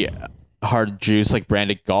Hardy hard juice like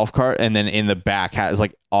branded golf cart, and then in the back has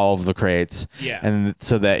like all of the crates, and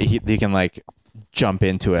so that he can like jump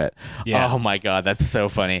into it. Oh my god, that's so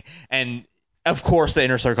funny. And of course the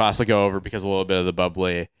Inner Circle has to go over because a little bit of the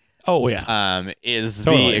bubbly is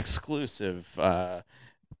the exclusive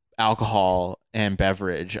alcohol and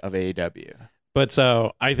beverage of AEW. But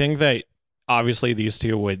so I think that obviously these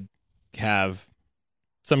two would have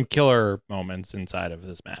some killer moments inside of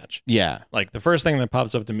this match. Yeah. Like the first thing that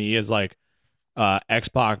pops up to me is like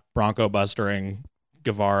X-Pac Bronco bustering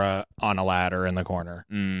Guevara on a ladder in the corner.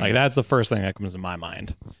 Like that's the first thing that comes to my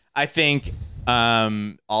mind. I think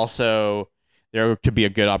also there could be a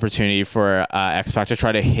good opportunity for X-Pac to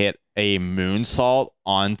try to hit a moonsault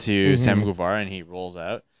onto Sammy Guevara, and he rolls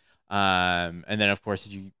out. And then of course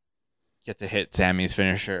you get to hit Sammy's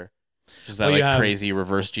finisher. Which is that crazy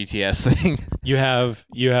reverse GTS thing. You have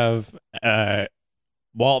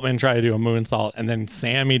Waltman try to do a moonsault, and then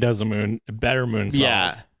Sammy does a better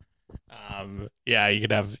moonsault. Yeah. You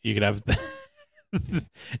could have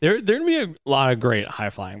there'd be a lot of great high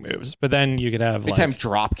flying moves, but then you could have big time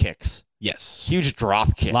drop kicks. Yes, huge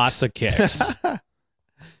drop kicks. Lots of kicks.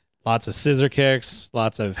 Lots of scissor kicks.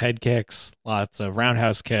 Lots of head kicks. Lots of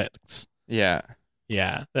roundhouse kicks. Yeah.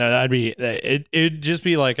 That'd be it. It'd just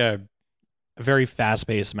be like a very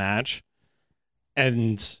fast-paced match,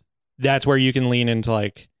 and that's where you can lean into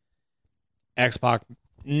like X-Pac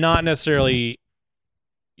not necessarily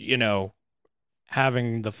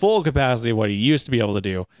having the full capacity of what he used to be able to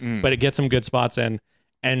do, but it gets some good spots in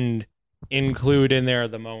and include in there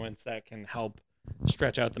the moments that can help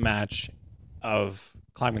stretch out the match of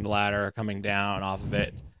climbing the ladder, coming down off of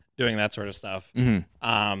it, doing that sort of stuff.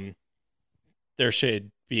 There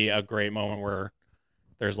should be a great moment where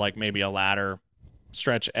there's like maybe a ladder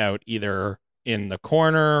stretch out either in the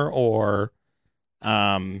corner or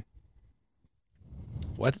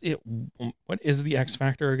what is the X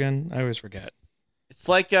Factor again? I always forget. It's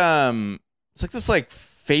like this like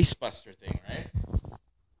face buster thing, right?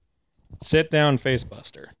 Sit down face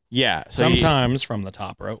buster. Yeah. So sometimes from the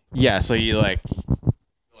top rope. Yeah, so you're like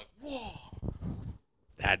whoa.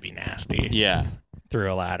 That'd be nasty. Yeah.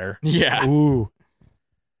 Through a ladder. Yeah. Ooh.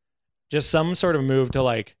 Just some sort of move to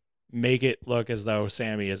like make it look as though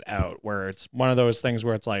Sammy is out, where it's one of those things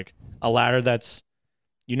where it's like a ladder that's,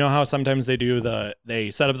 you know how sometimes they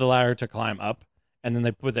set up the ladder to climb up, and then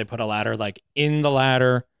they put a ladder like in the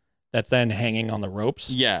ladder that's then hanging on the ropes.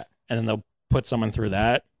 Yeah. And then they'll put someone through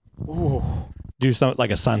that. Ooh. Do something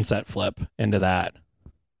like a sunset flip into that.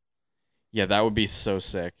 Yeah, that would be so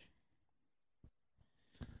sick.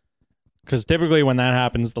 Because typically when that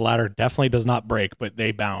happens, the ladder definitely does not break, but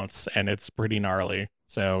they bounce, and it's pretty gnarly.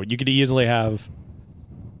 So you could easily have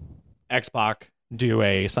X-Pac do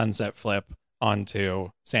a sunset flip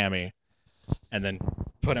onto Sammy and then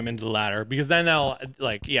put him into the ladder. Because then they'll,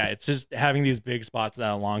 like, yeah, it's just having these big spots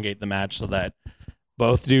that elongate the match so that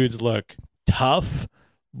both dudes look tough,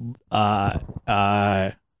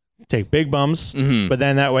 take big bumps, but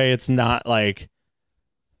then that way it's not like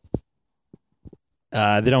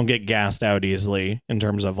they don't get gassed out easily in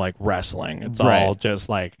terms of like wrestling. It's all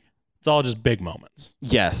just big moments.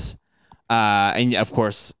 Yes. And of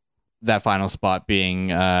course, that final spot being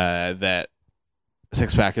that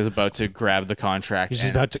Six-Pac is about to grab the contract. He's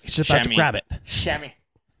just about to grab it. Shammy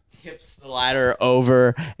tips the ladder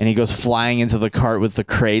over, and he goes flying into the cart with the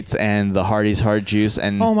crates and the Hardy's hard juice.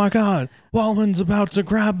 And oh my God, Waltman's about to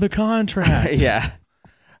grab the contract. Yeah.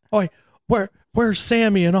 Oh, where's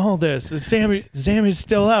Sammy and all this? Is Sammy's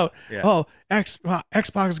still out? Yeah. Oh,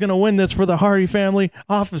 X-Pac is gonna win this for the Hardy family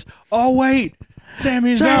office. Oh wait,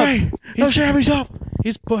 Sammy's up. Sammy's up.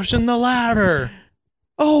 He's pushing the ladder.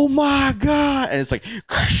 Oh my God. And it's like,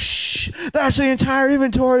 that's the entire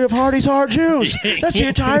inventory of Hardy's hard juice. That's the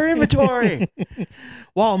entire inventory.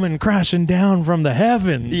 Waltman crashing down from the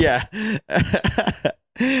heavens. Yeah.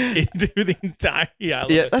 Into the entire,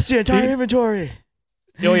 that's the entire inventory.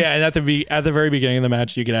 Oh yeah, and at the very beginning of the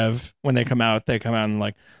match, you could have when they come out and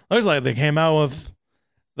like looks like they came out with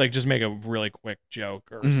like just make a really quick joke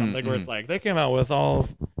or something where it's like they came out with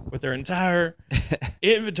their entire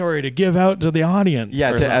inventory to give out to the audience,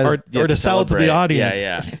 or to sell to the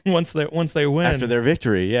audience. once they win after their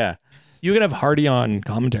victory. Yeah, you could have Hardy on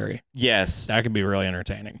commentary. Yes, that could be really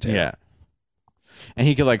entertaining too. Yeah, and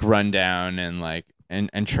he could like run down and like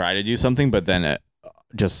and try to do something, but then it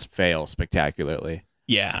just fail spectacularly.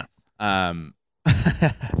 Yeah. That's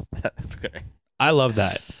great. I love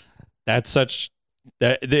that. That's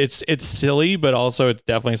it's silly, but also it's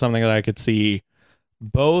definitely something that I could see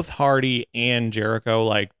both Hardy and Jericho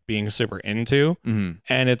like being super into.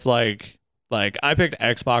 And it's like I picked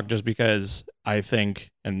X-Pac just because I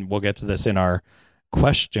think, and we'll get to this in our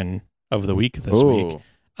question of the week this week.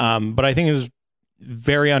 But I think is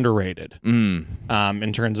very underrated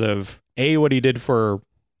in terms of what he did for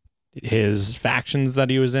his factions that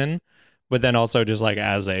he was in, but then also just like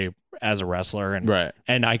as a wrestler,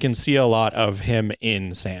 and I can see a lot of him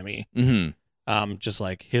in Sammy. Just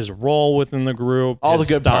like his role within the group, all the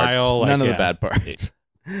good style, parts, none of the bad parts.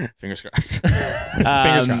 Fingers crossed.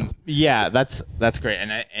 Fingers crossed. Yeah, that's great,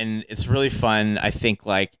 and it's really fun. I think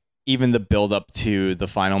like even the build up to the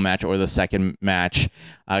final match or the second match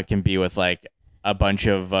can be with like a bunch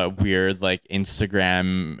of weird like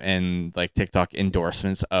Instagram and like TikTok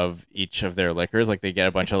endorsements of each of their liquors. Like they get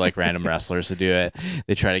a bunch of like random wrestlers to do it.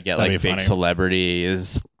 They try to get like big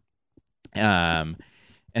celebrities. And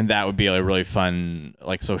that would be a really fun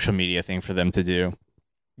like social media thing for them to do.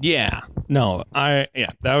 Yeah. No,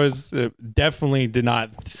 that was definitely did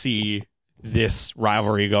not see this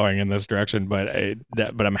rivalry going in this direction, but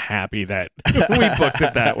I'm happy that we booked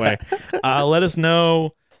it that way. Let us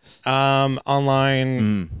know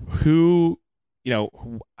online who,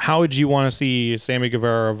 how would you want to see Sammy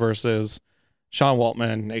Guevara versus Sean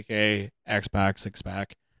Waltman, aka X-Pac,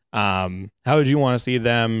 Six-Pac? How would you want to see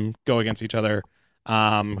them go against each other?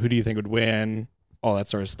 Who do you think would win? All that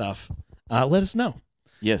sort of stuff. Let us know.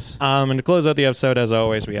 Yes. And to close out the episode, as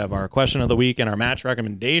always, we have our question of the week and our match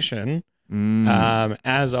recommendation.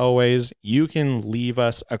 As always, you can leave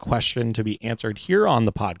us a question to be answered here on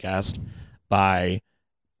the podcast by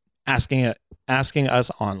asking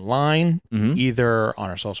us online, either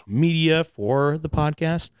on our social media for the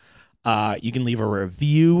podcast. You can leave a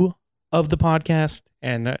review of the podcast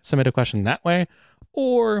and submit a question that way,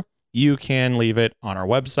 or you can leave it on our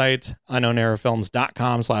website,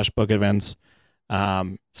 unknownerafilms.com/book events.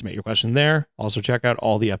 Submit your question there. Also check out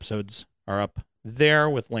all the episodes are up there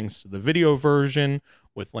with links to the video version,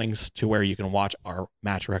 with links to where you can watch our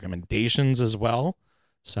match recommendations as well.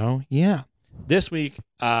 So yeah, this week,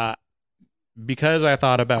 because I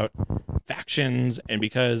thought about factions and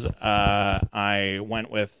because I went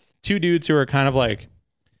with two dudes who are kind of like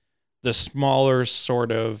the smaller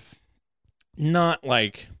sort of, not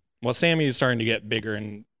like, well, Sammy is starting to get bigger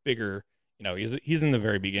and bigger. He's in the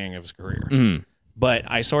very beginning of his career. But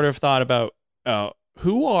I sort of thought about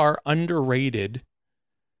who are underrated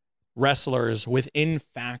wrestlers within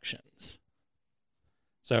factions.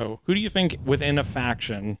 So who do you think within a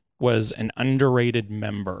faction was an underrated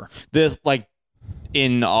member? This, like,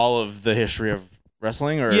 in all of the history of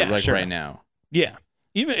wrestling, or sure. right now? Yeah.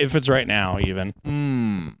 Even if it's right now, even.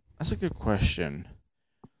 That's a good question.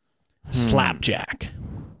 Slapjack.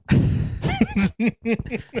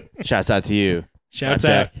 Shouts out to you. Shouts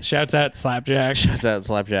out Slapjack. Shouts out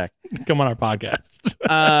Slapjack. Come on our podcast.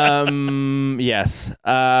 Yes.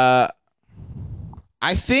 I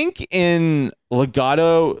think in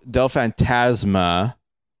Legado del Fantasma,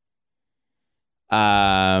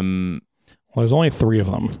 there's only 3 of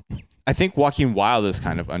them. I think Joaquin Wilde is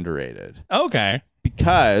kind of underrated. Okay.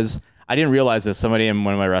 Because I didn't realize this. Somebody in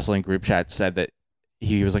one of my wrestling group chats said that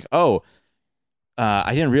he was like, I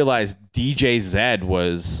didn't realize DJ Zed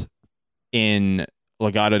was in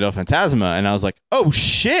Legado del Fantasma. And I was like, oh,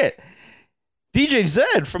 shit. DJ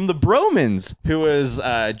Zed from the Bromans, who was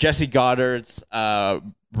Jesse Goddard's, Robbie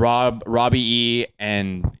E,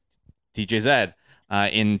 and DJ Zed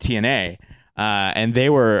in TNA. And they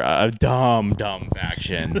were a dumb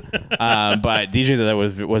faction. But DJ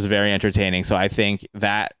Zed was very entertaining. So I think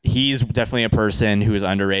that he's definitely a person who is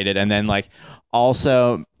underrated. And then, like,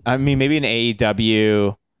 also, I mean, maybe in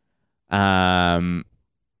AEW,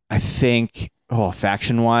 I think,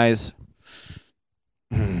 faction-wise,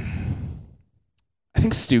 I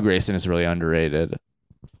think Stu Grayson is really underrated.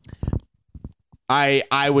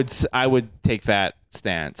 I would take that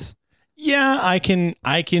stance. Yeah, I can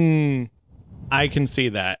see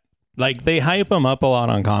that. Like, they hype him up a lot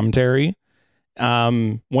on commentary.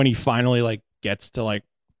 When he finally, like, gets to, like,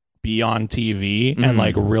 be on TV and,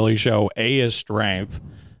 like, really show his strength.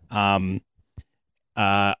 On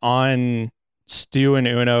Stu and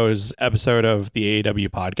Uno's episode of the AEW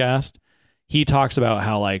podcast, he talks about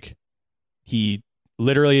how, like, he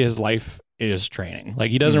literally, his life is training.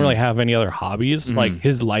 Like, he doesn't really have any other hobbies. Like,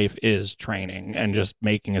 his life is training and just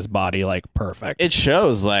making his body, like, perfect. It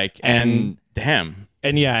shows, like, and damn.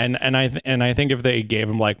 And yeah, and I think if they gave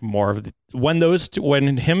him, like, more of the, when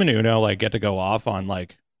him and Uno, like, get to go off on,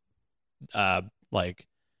 like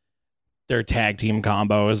their tag team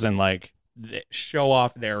combos and, like, show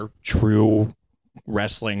off their true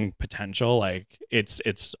wrestling potential, like, it's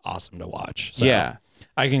awesome to watch. So yeah,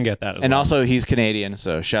 I can get that as and well. Also, he's Canadian,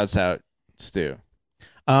 so shouts out Stu.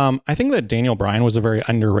 I think that Daniel Bryan was a very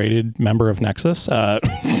underrated member of Nexus.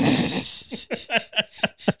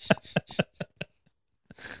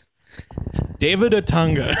 David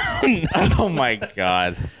Otunga. Oh my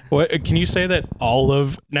God. What can you say that all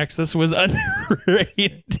of Nexus was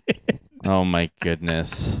underrated? Oh my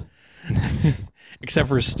goodness. Except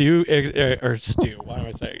for Stu. Why am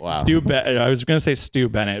I saying? Wow. I was going to say Stu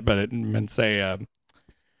Bennett, but it meant to say,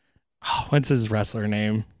 what's his wrestler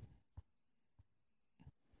name?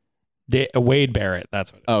 Wade Barrett.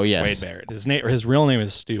 That's what it is. Oh, yes. Wade Barrett. His real name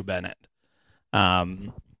is Stu Bennett.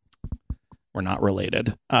 We're not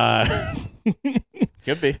related.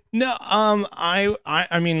 Could be. No,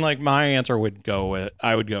 I mean, like, my answer would go with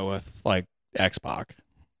like X-Pac.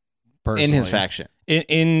 Personally. In his faction.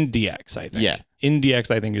 In DX, I think. Yeah. In DX,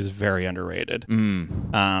 I think is very underrated.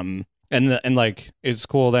 And like, it's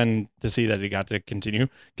cool then to see that he got to continue,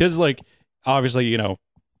 because, like, obviously, you know,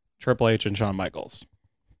 Triple H and Shawn Michaels.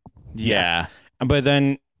 Yeah. But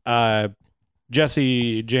then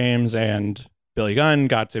Jesse James and Billy Gunn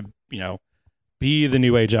got to, you know, be the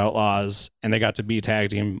New Age Outlaws, and they got to be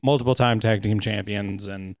multiple time tag team champions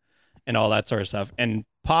and all that sort of stuff. And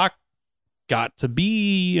Pac got to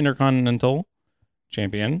be Intercontinental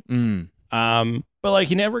champion. But, like,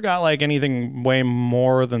 he never got, like, anything way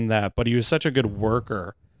more than that, but he was such a good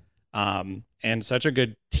worker and such a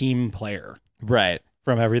good team player. Right.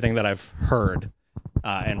 From everything that I've heard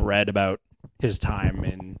and read about his time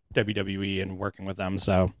in WWE and working with them.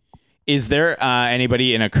 So, is there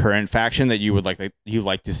anybody in a current faction that you would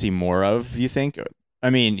like to see more of, you think? I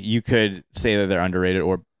mean, you could say that they're underrated,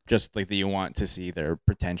 or just like that you want to see their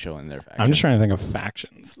potential in their faction. I'm just trying to think of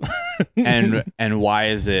factions. and why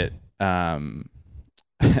is it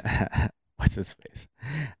what's his face?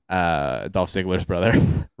 Dolph Ziggler's brother,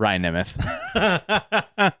 Ryan Nemeth.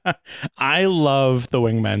 I love the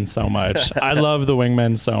Wingmen so much.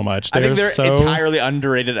 I think they're entirely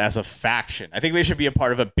underrated as a faction. I think they should be a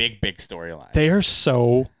part of a big storyline. They are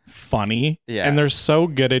so funny. Yeah. And they're so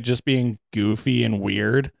good at just being goofy and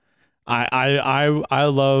weird. I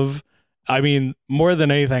love, I mean, more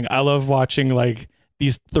than anything, I love watching, like,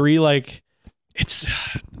 these three, like, it's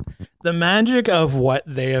the magic of what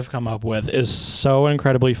they have come up with is so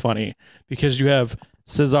incredibly funny, because you have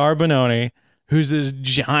Cesar Bononi, who's this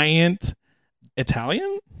giant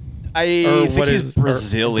Italian. I think he's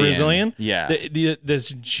Brazilian. Brazilian? Yeah. This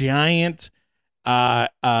giant,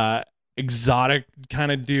 exotic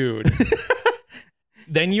kind of dude.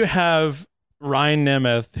 Then you have Ryan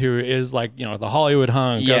Nemeth, who is like, the Hollywood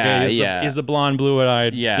hunk. Yeah, okay, he's the blonde,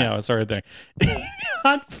 blue-eyed, sort of thing.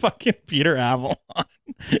 Not fucking Peter Avalon.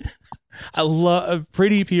 I love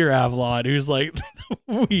pretty Peter Avalon, who's like the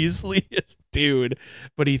weaseliest dude,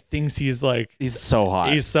 but he thinks he's so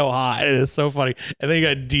hot. He's so hot. It is so funny. And then you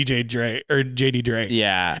got DJ Drake or JD Drake.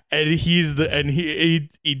 Yeah, and he's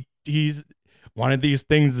he's one of these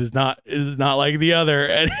things is not like the other,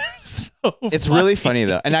 and it's funny. Really funny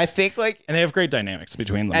though. And I think and they have great dynamics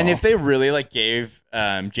between them. And all. if they really gave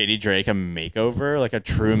JD Drake a makeover, a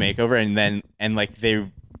true makeover,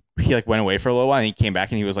 he went away for a little while and he came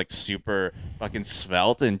back and he was super fucking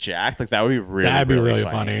svelte and jacked, that would be really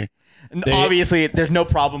funny. And obviously there's no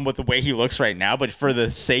problem with the way he looks right now, but for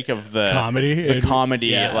the sake of the comedy,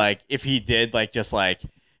 yeah. If he did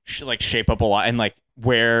shape up a lot and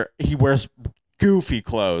he wears goofy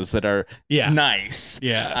clothes that are nice,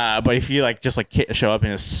 but if you just show up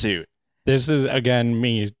in a suit. This is again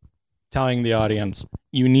me telling the audience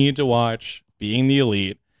you need to watch Being the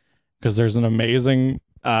Elite, because there's an amazing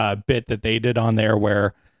bit that they did on there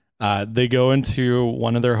where they go into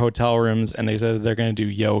one of their hotel rooms and they said that they're going to do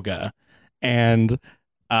yoga, and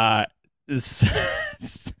Cesar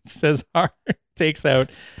takes out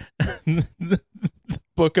the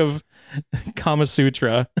book of Kama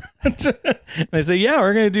Sutra. And they say, yeah,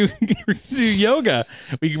 we're going to do yoga.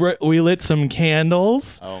 We lit some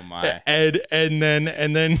candles. Oh my. And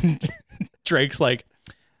then Drake's like,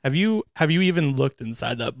 have you even looked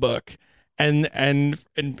inside that book? And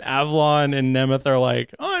Avalon and Nemeth are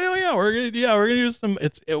like, oh no, yeah, we're gonna do some.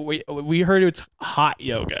 We heard it's hot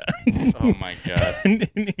yoga. Oh my god! and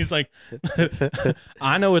he's like,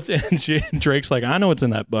 I know it's in. Drake's like, I know it's in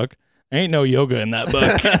that book. Ain't no yoga in that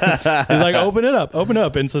book. He's like, open it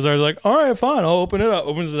up. And Cesar's like, all right, fine, I'll open it up.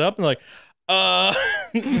 Opens it up and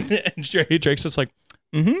and Drake's just like,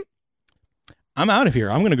 I'm out of here.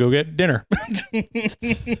 I'm gonna go get dinner. And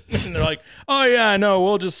they're like, "Oh yeah, no,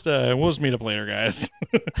 we'll just meet up later, guys."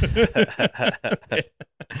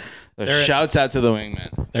 Shouts out to the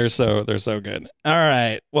wingmen. They're so good. All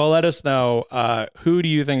right. Well, let us know who do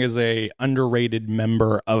you think is a underrated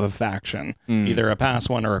member of a faction, either a past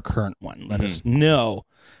one or a current one. Let us know.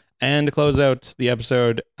 And to close out the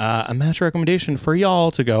episode, a match recommendation for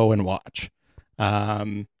y'all to go and watch.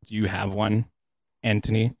 Do you have one,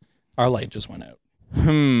 Anthony? Our light just went out.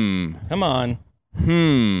 Come on.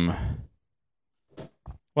 Well,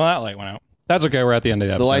 that light went out. That's okay. We're at the end of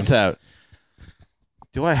the episode. The light's out.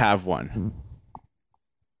 Do I have one?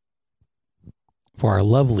 For our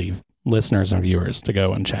lovely listeners and viewers to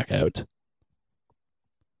go and check out.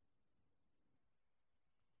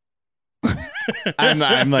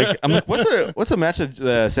 I'm like, what's a match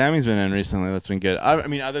that Sammy's been in recently that's been good? I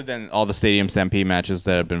mean, other than all the Stadium Stampede matches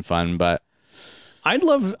that have been fun, but I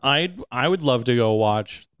would love to go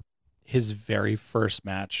watch his very first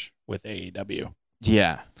match with AEW.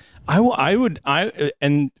 Yeah. The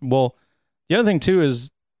other thing too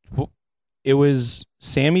is it was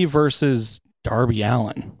Sammy versus Darby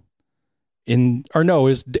Allin.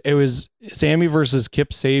 It was Sammy versus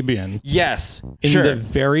Kip Sabian. Yes. In the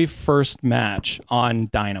very first match on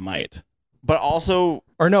Dynamite. But also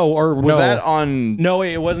that on No,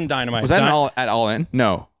 it wasn't Dynamite. Was that at All In?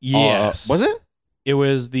 No. Yes. Was it? It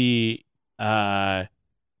was the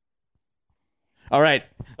All right,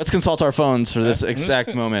 let's consult our phones for this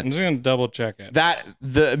exact moment. I'm just gonna double check it.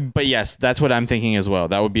 But yes, that's what I'm thinking as well.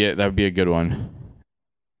 That would be a good one.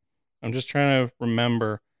 I'm just trying to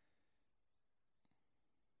remember.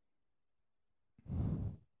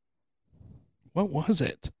 What was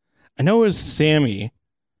it? I know it was Sammy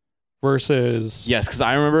versus. Yes, because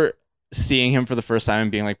I remember seeing him for the first time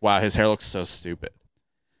and being like, "Wow, his hair looks so stupid."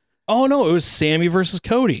 Oh no, it was Sammy versus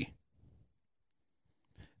Cody.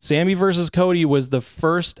 Sammy versus Cody was the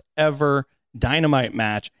first ever Dynamite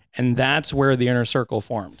match, and that's where the Inner Circle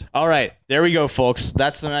formed. All right, there we go, folks.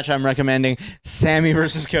 That's the match I'm recommending. Sammy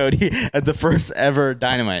versus Cody at the first ever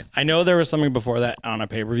Dynamite. I know there was something before that on a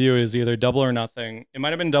pay-per-view. It was either Double or Nothing. It might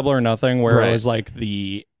have been Double or Nothing, where it was like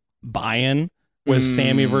the buy-in was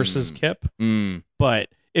Sammy versus Kip. But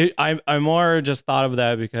I more just thought of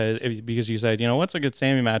that because you said, what's a good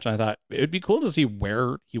Sammy match? And I thought it would be cool to see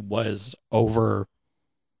where he was over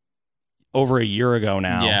a year ago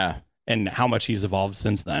now. Yeah. And how much he's evolved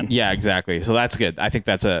since then. Yeah, exactly. So that's good. I think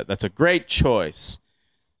that's a great choice.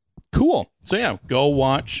 Cool. So yeah, go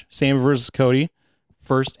watch Sammy versus Cody.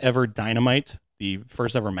 First ever Dynamite. The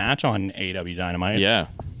first ever match on AEW Dynamite. Yeah.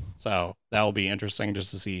 So that will be interesting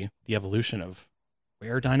just to see the evolution of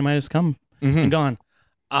where Dynamite has come and gone.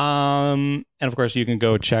 And of course, you can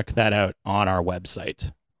go check that out on our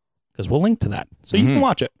website because we'll link to that so you can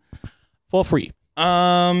watch it for free.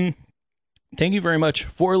 Thank you very much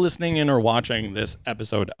for listening in or watching this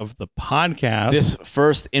episode of the podcast. This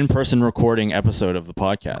first in-person recording episode of the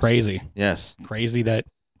podcast. Crazy. Yes. Crazy that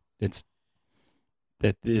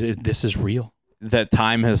this is real. That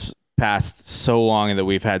time has passed so long and that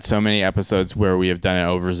we've had so many episodes where we have done it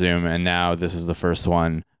over Zoom, and now this is the first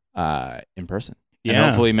one in person. Yeah. And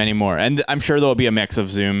hopefully many more. And I'm sure there'll be a mix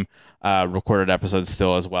of Zoom recorded episodes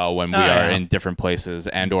still as well when we are in different places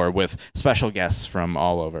and or with special guests from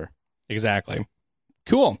all over. Exactly.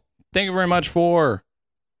 Cool. Thank you very much for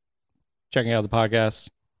checking out the podcast,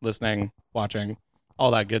 listening, watching,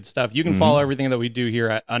 all that good stuff. You can follow everything that we do here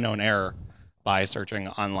at Unknown Error by searching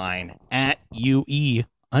online at UE_films.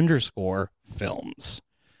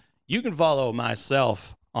 You can follow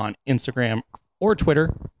myself on Instagram or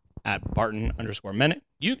Twitter at Barton_Minute.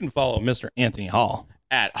 You can follow Mr. Anthony Hall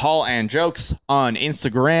at Hall and Jokes on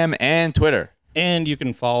Instagram and Twitter. And you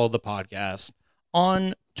can follow the podcast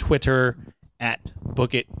on Twitter at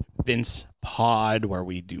BookItVincePod, where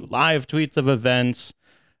we do live tweets of events,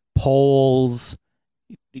 polls,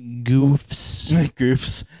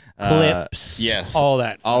 goofs, clips, yes, all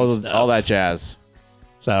that fun stuff. All that jazz.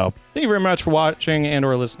 So thank you very much for watching and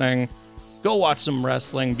or listening. Go watch some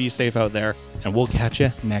wrestling. Be safe out there, and we'll catch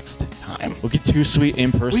you next time. We'll get too sweet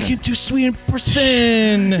in person. We get too sweet in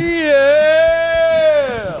person. Yeah.